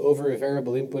sales over a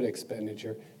variable input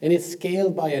expenditure, and it's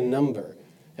scaled by a number.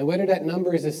 And whether that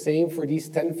number is the same for these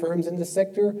 10 firms in the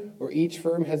sector, or each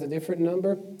firm has a different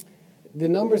number, the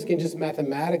numbers can just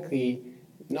mathematically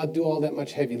not do all that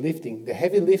much heavy lifting. The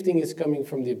heavy lifting is coming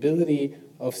from the ability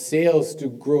of sales to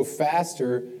grow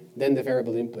faster than the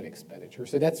variable input expenditure.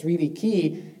 So that's really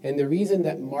key, and the reason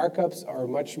that markups are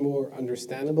much more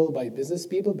understandable by business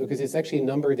people, because it's actually a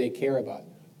number they care about.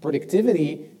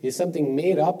 Productivity is something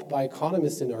made up by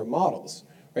economists in our models.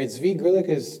 Right? Zvi Grillik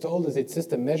has told us it's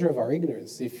just a measure of our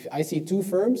ignorance. If I see two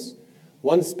firms,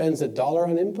 one spends $1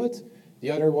 on input,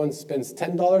 the other one spends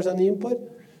 $10 on the input,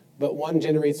 but one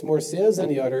generates more sales than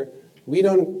the other,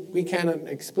 we cannot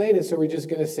explain it, so we're just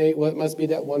going to say, well, it must be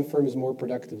that one firm is more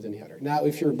productive than the other. Now,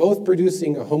 if you're both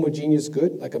producing a homogeneous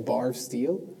good, like a bar of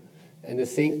steel, and the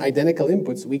same identical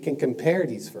inputs, we can compare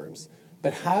these firms.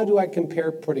 But how do I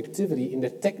compare productivity in the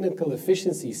technical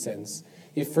efficiency sense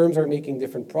if firms are making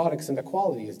different products and the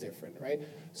quality is different, right?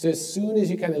 So as soon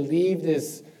as you kind of leave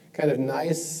this kind of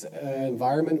nice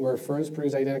environment where firms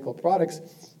produce identical products,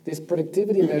 this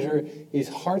productivity measure is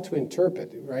hard to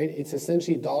interpret, right? It's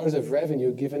essentially dollars of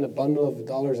revenue given a bundle of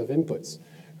dollars of inputs,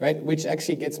 right? Which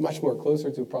actually gets much more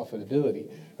closer to profitability,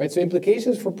 right? So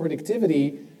implications for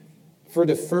productivity for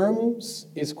the firms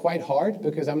is quite hard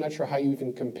because I'm not sure how you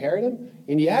even compare them.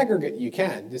 In the aggregate, you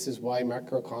can. This is why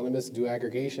macroeconomists do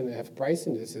aggregation and have price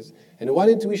indices. And the one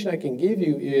intuition I can give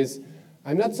you is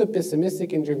I'm not so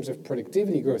pessimistic in terms of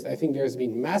productivity growth. I think there's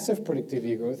been massive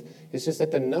productivity growth. It's just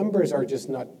that the numbers are just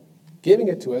not giving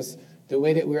it to us the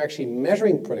way that we're actually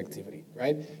measuring productivity,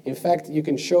 right? In fact, you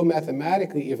can show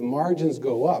mathematically if margins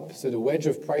go up, so the wedge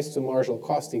of price to marginal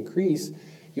cost increase,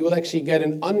 you will actually get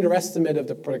an underestimate of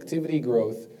the productivity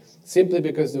growth simply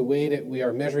because the way that we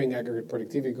are measuring aggregate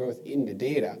productivity growth in the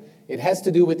data. It has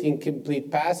to do with the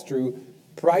incomplete pass-through.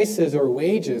 Prices or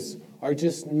wages are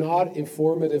just not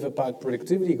informative about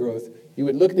productivity growth. You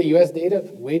would look at the US data,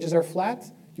 wages are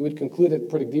flat, you would conclude that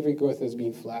productivity growth has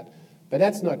been flat. But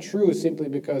that's not true simply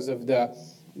because of the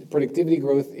productivity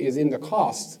growth is in the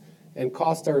cost, and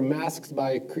costs are masked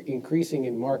by increasing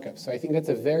in markup. So I think that's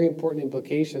a very important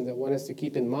implication that one has to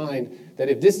keep in mind, that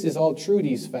if this is all true,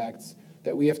 these facts,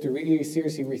 that we have to really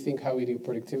seriously rethink how we do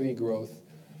productivity growth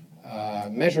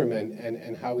measurement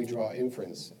and how we draw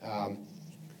inference.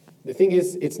 The thing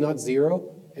is, it's not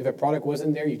zero. If a product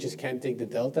wasn't there, you just can't take the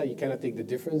delta. You cannot take the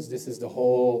difference. This is the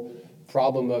whole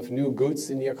problem of new goods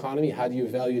in the economy. How do you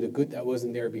value the good that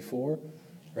wasn't there before,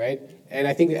 right? And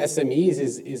I think the SMEs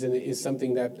is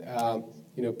something that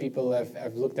people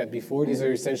have looked at before. These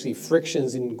are essentially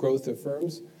frictions in growth of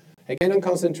firms. Again, on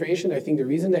concentration, I think the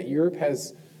reason that Europe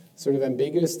has sort of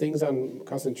ambiguous things on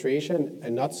concentration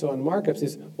and not so on markups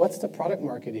is what's the product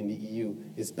market in the EU?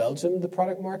 Is Belgium the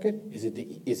product market? Is it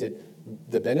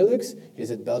the Benelux?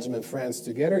 Is it Belgium and France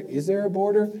together? Is there a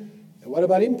border? And what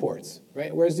about imports,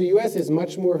 right? Whereas the US is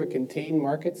much more of a contained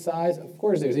market size. Of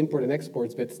course, there's import and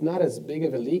exports, but it's not as big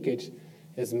of a leakage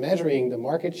as measuring the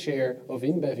market share of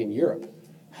InBev in Europe.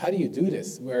 How do you do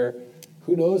this? Where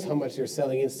who knows how much they're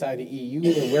selling inside the EU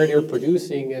and where they're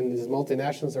producing, and these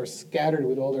multinationals are scattered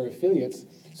with all their affiliates.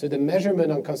 So the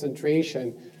measurement on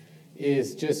concentration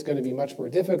is just going to be much more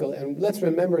difficult. And let's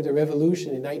remember the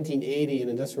revolution in 1980 in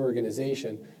industrial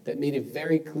organization that made it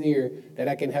very clear that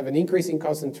I can have an increase in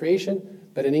concentration,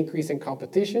 but an increase in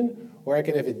competition, or I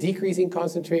can have a decrease in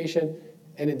concentration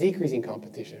and a decrease in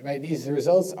competition, right? These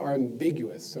results are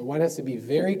ambiguous. So one has to be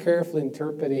very careful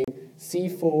interpreting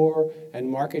C4 and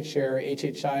market share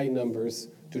HHI numbers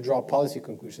to draw policy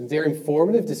conclusions. They're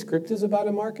informative descriptives about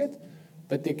a market,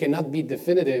 but they cannot be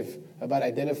definitive about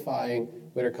identifying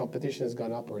whether competition has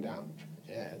gone up or down.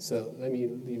 Yeah, so let me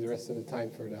leave the rest of the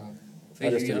time for the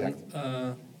Thank you,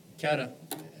 Jan. Chiara,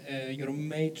 your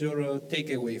major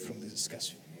takeaway from this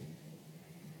discussion?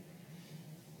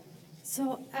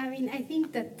 So, I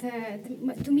think that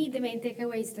to me the main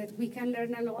takeaway is that we can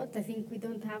learn a lot. I think we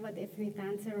don't have a definite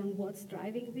answer on what's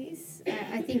driving this.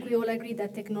 I think we all agree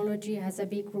that technology has a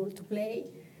big role to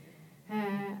play.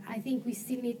 I think we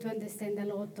still need to understand a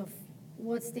lot of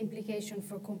what's the implication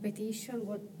for competition,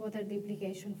 what are the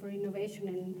implications for innovation,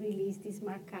 and really is this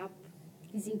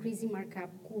increasing markup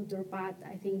good or bad?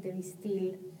 I think there is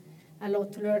still a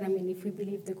lot to learn. If we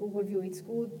believe the Google view is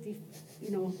good, if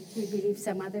we believe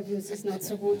some other views is not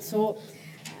so good. So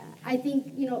I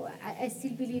think, you know, I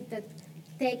still believe that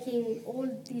taking all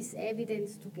this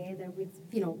evidence together with,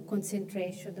 you know,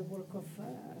 concentration, the work of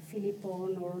Philip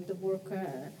On, or the work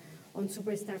on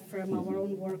Superstar Firm, our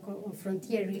own work on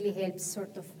Frontier really helps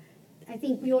sort of, I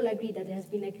think we all agree that there has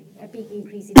been a big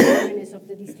increase in the awareness of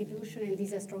the distribution, and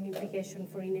this has a strong implication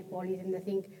for inequality, and I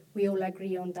think we all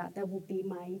agree on that. That would be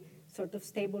my sort of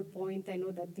stable point. I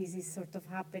know that this is sort of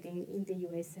happening in the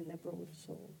US and abroad.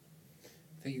 So,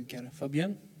 Thank you, Chiara.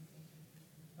 Fabian?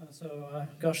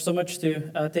 Gosh, so much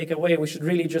to take away. We should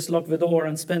really just lock the door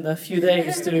and spend a few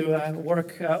days to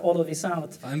work all of this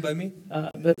out. Fine by me.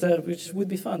 But which would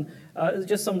be fun.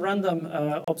 Just some random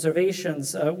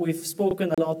observations. We've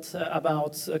spoken a lot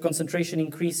about concentration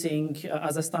increasing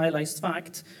as a stylized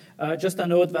fact. Just a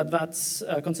note that that's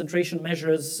concentration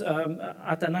measures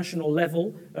at a national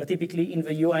level, typically in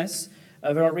the US.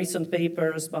 There are recent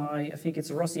papers by, I think it's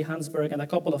Rossi Hansberg and a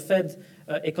couple of Fed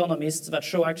economists that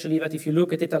show actually that if you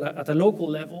look at it at a local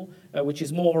level, which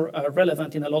is more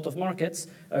relevant in a lot of markets,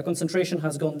 concentration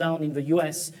has gone down in the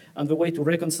US, and the way to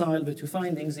reconcile the two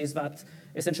findings is that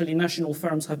essentially national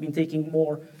firms have been taking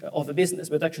more of the business,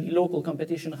 but actually local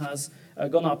competition has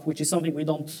gone up, which is something we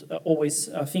don't always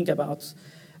think about.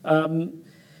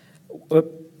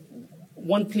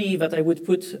 One plea that I would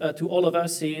put to all of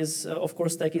us is, of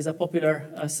course, tech is a popular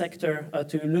sector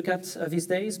to look at these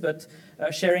days, but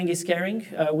sharing is caring.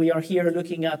 We are here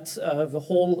looking at the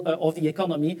whole of the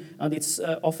economy, and it's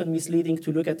often misleading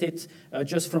to look at it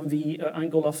just from the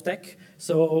angle of tech.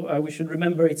 So we should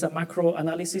remember it's a macro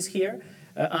analysis here.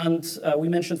 And we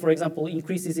mentioned, for example,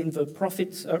 increases in the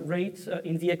profit rate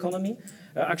in the economy.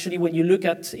 Actually, when you look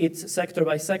at it sector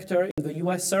by sector, in the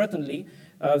US certainly,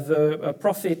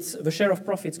 the share of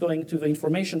profits going to the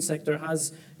information sector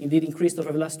has indeed increased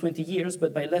over the last 20 years,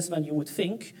 but by less than you would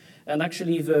think. And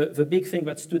actually, the big thing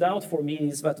that stood out for me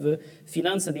is that the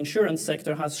finance and insurance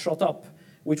sector has shot up,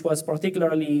 which was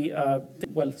particularly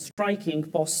striking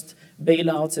post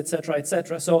bailouts, etc.,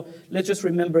 etc. So let's just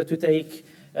remember to take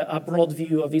a broad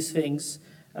view of these things.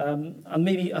 And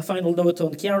maybe a final note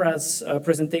on Chiara's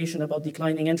presentation about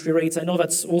declining entry rates. I know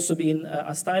that's also been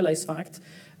a stylized fact.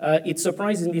 It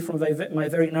surprises me from my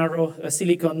very narrow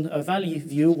Silicon Valley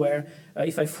view, where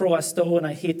if I throw a stone,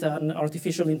 I hit an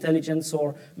artificial intelligence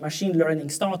or machine learning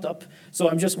startup. So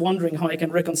I'm just wondering how I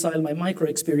can reconcile my micro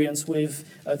experience with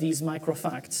these micro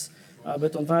facts.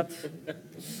 But on that,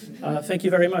 thank you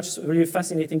very much. Really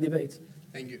fascinating debate.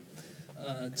 Thank you.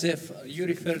 Jeff, you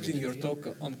referred in your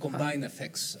talk on combined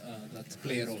effects that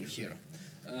play a role here.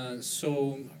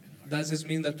 So does this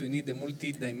mean that we need a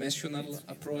multi-dimensional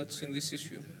approach in this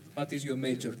issue? What is your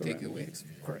major takeaway?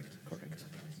 Correct.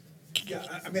 Yeah,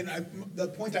 I mean, the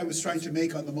point I was trying to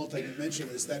make on the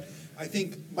multidimensional is that I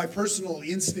think my personal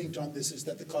instinct on this is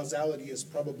that the causality is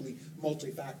probably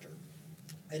multi-factor.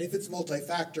 And if it's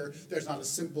multi-factor, there's not a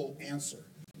simple answer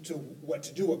to what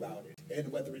to do about it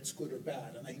and whether it's good or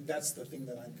bad. And I think that's the thing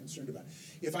that I'm concerned about.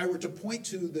 If I were to point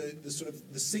to the sort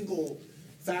of the single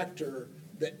factor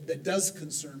that does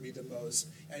concern me the most,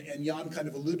 and Jan kind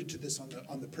of alluded to this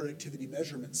on the productivity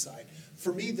measurement side.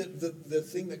 For me, the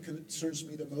thing that concerns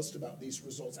me the most about these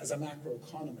results as a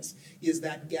macroeconomist is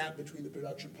that gap between the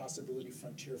production possibility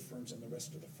frontier firms and the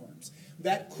rest of the firms.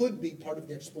 That could be part of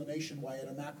the explanation why at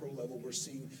a macro level we're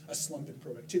seeing a slump in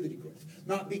productivity growth.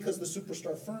 Not because the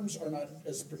superstar firms are not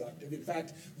as productive. In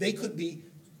fact, they could be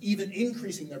even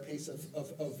increasing their pace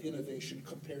of innovation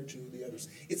compared to the others.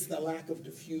 It's the lack of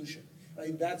diffusion. I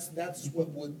mean, that's what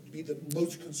would be the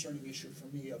most concerning issue for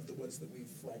me of the ones that we've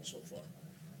flagged so far.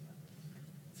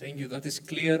 Thank you. That is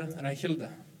clear. Rachilda,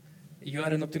 you are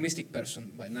an optimistic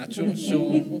person by nature,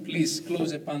 so please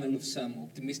close a panel with some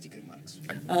optimistic remarks.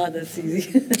 That's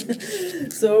easy.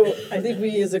 So I think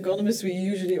we as economists, we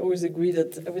usually always agree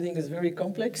that everything is very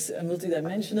complex and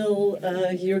multidimensional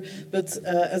here. But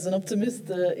as an optimist,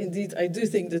 indeed, I do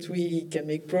think that we can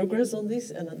make progress on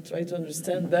this and try to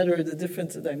understand better the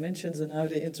different dimensions and how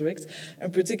they interact.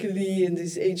 And particularly in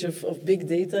this age of big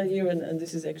data here, and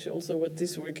this is actually also what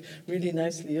this work really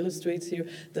nicely illustrates here,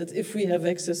 that if we have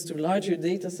access to larger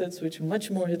data sets with much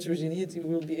more heterogeneity,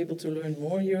 we'll be able to learn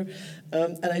more here.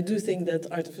 And I do think that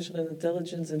artificial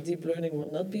intelligence and deep learning will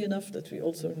not be enough, that we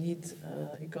also need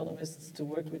economists to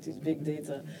work with these big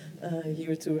data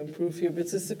here to improve here.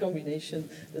 But it's a combination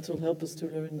that will help us to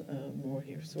learn more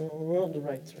here. So we're on the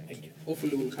right track. Thank you.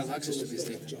 Hopefully we'll have access to these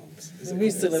data.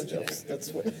 We still have jobs,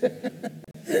 that's why.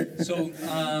 So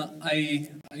I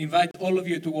invite all of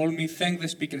you to all me thank the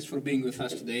speakers for being with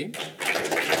us today.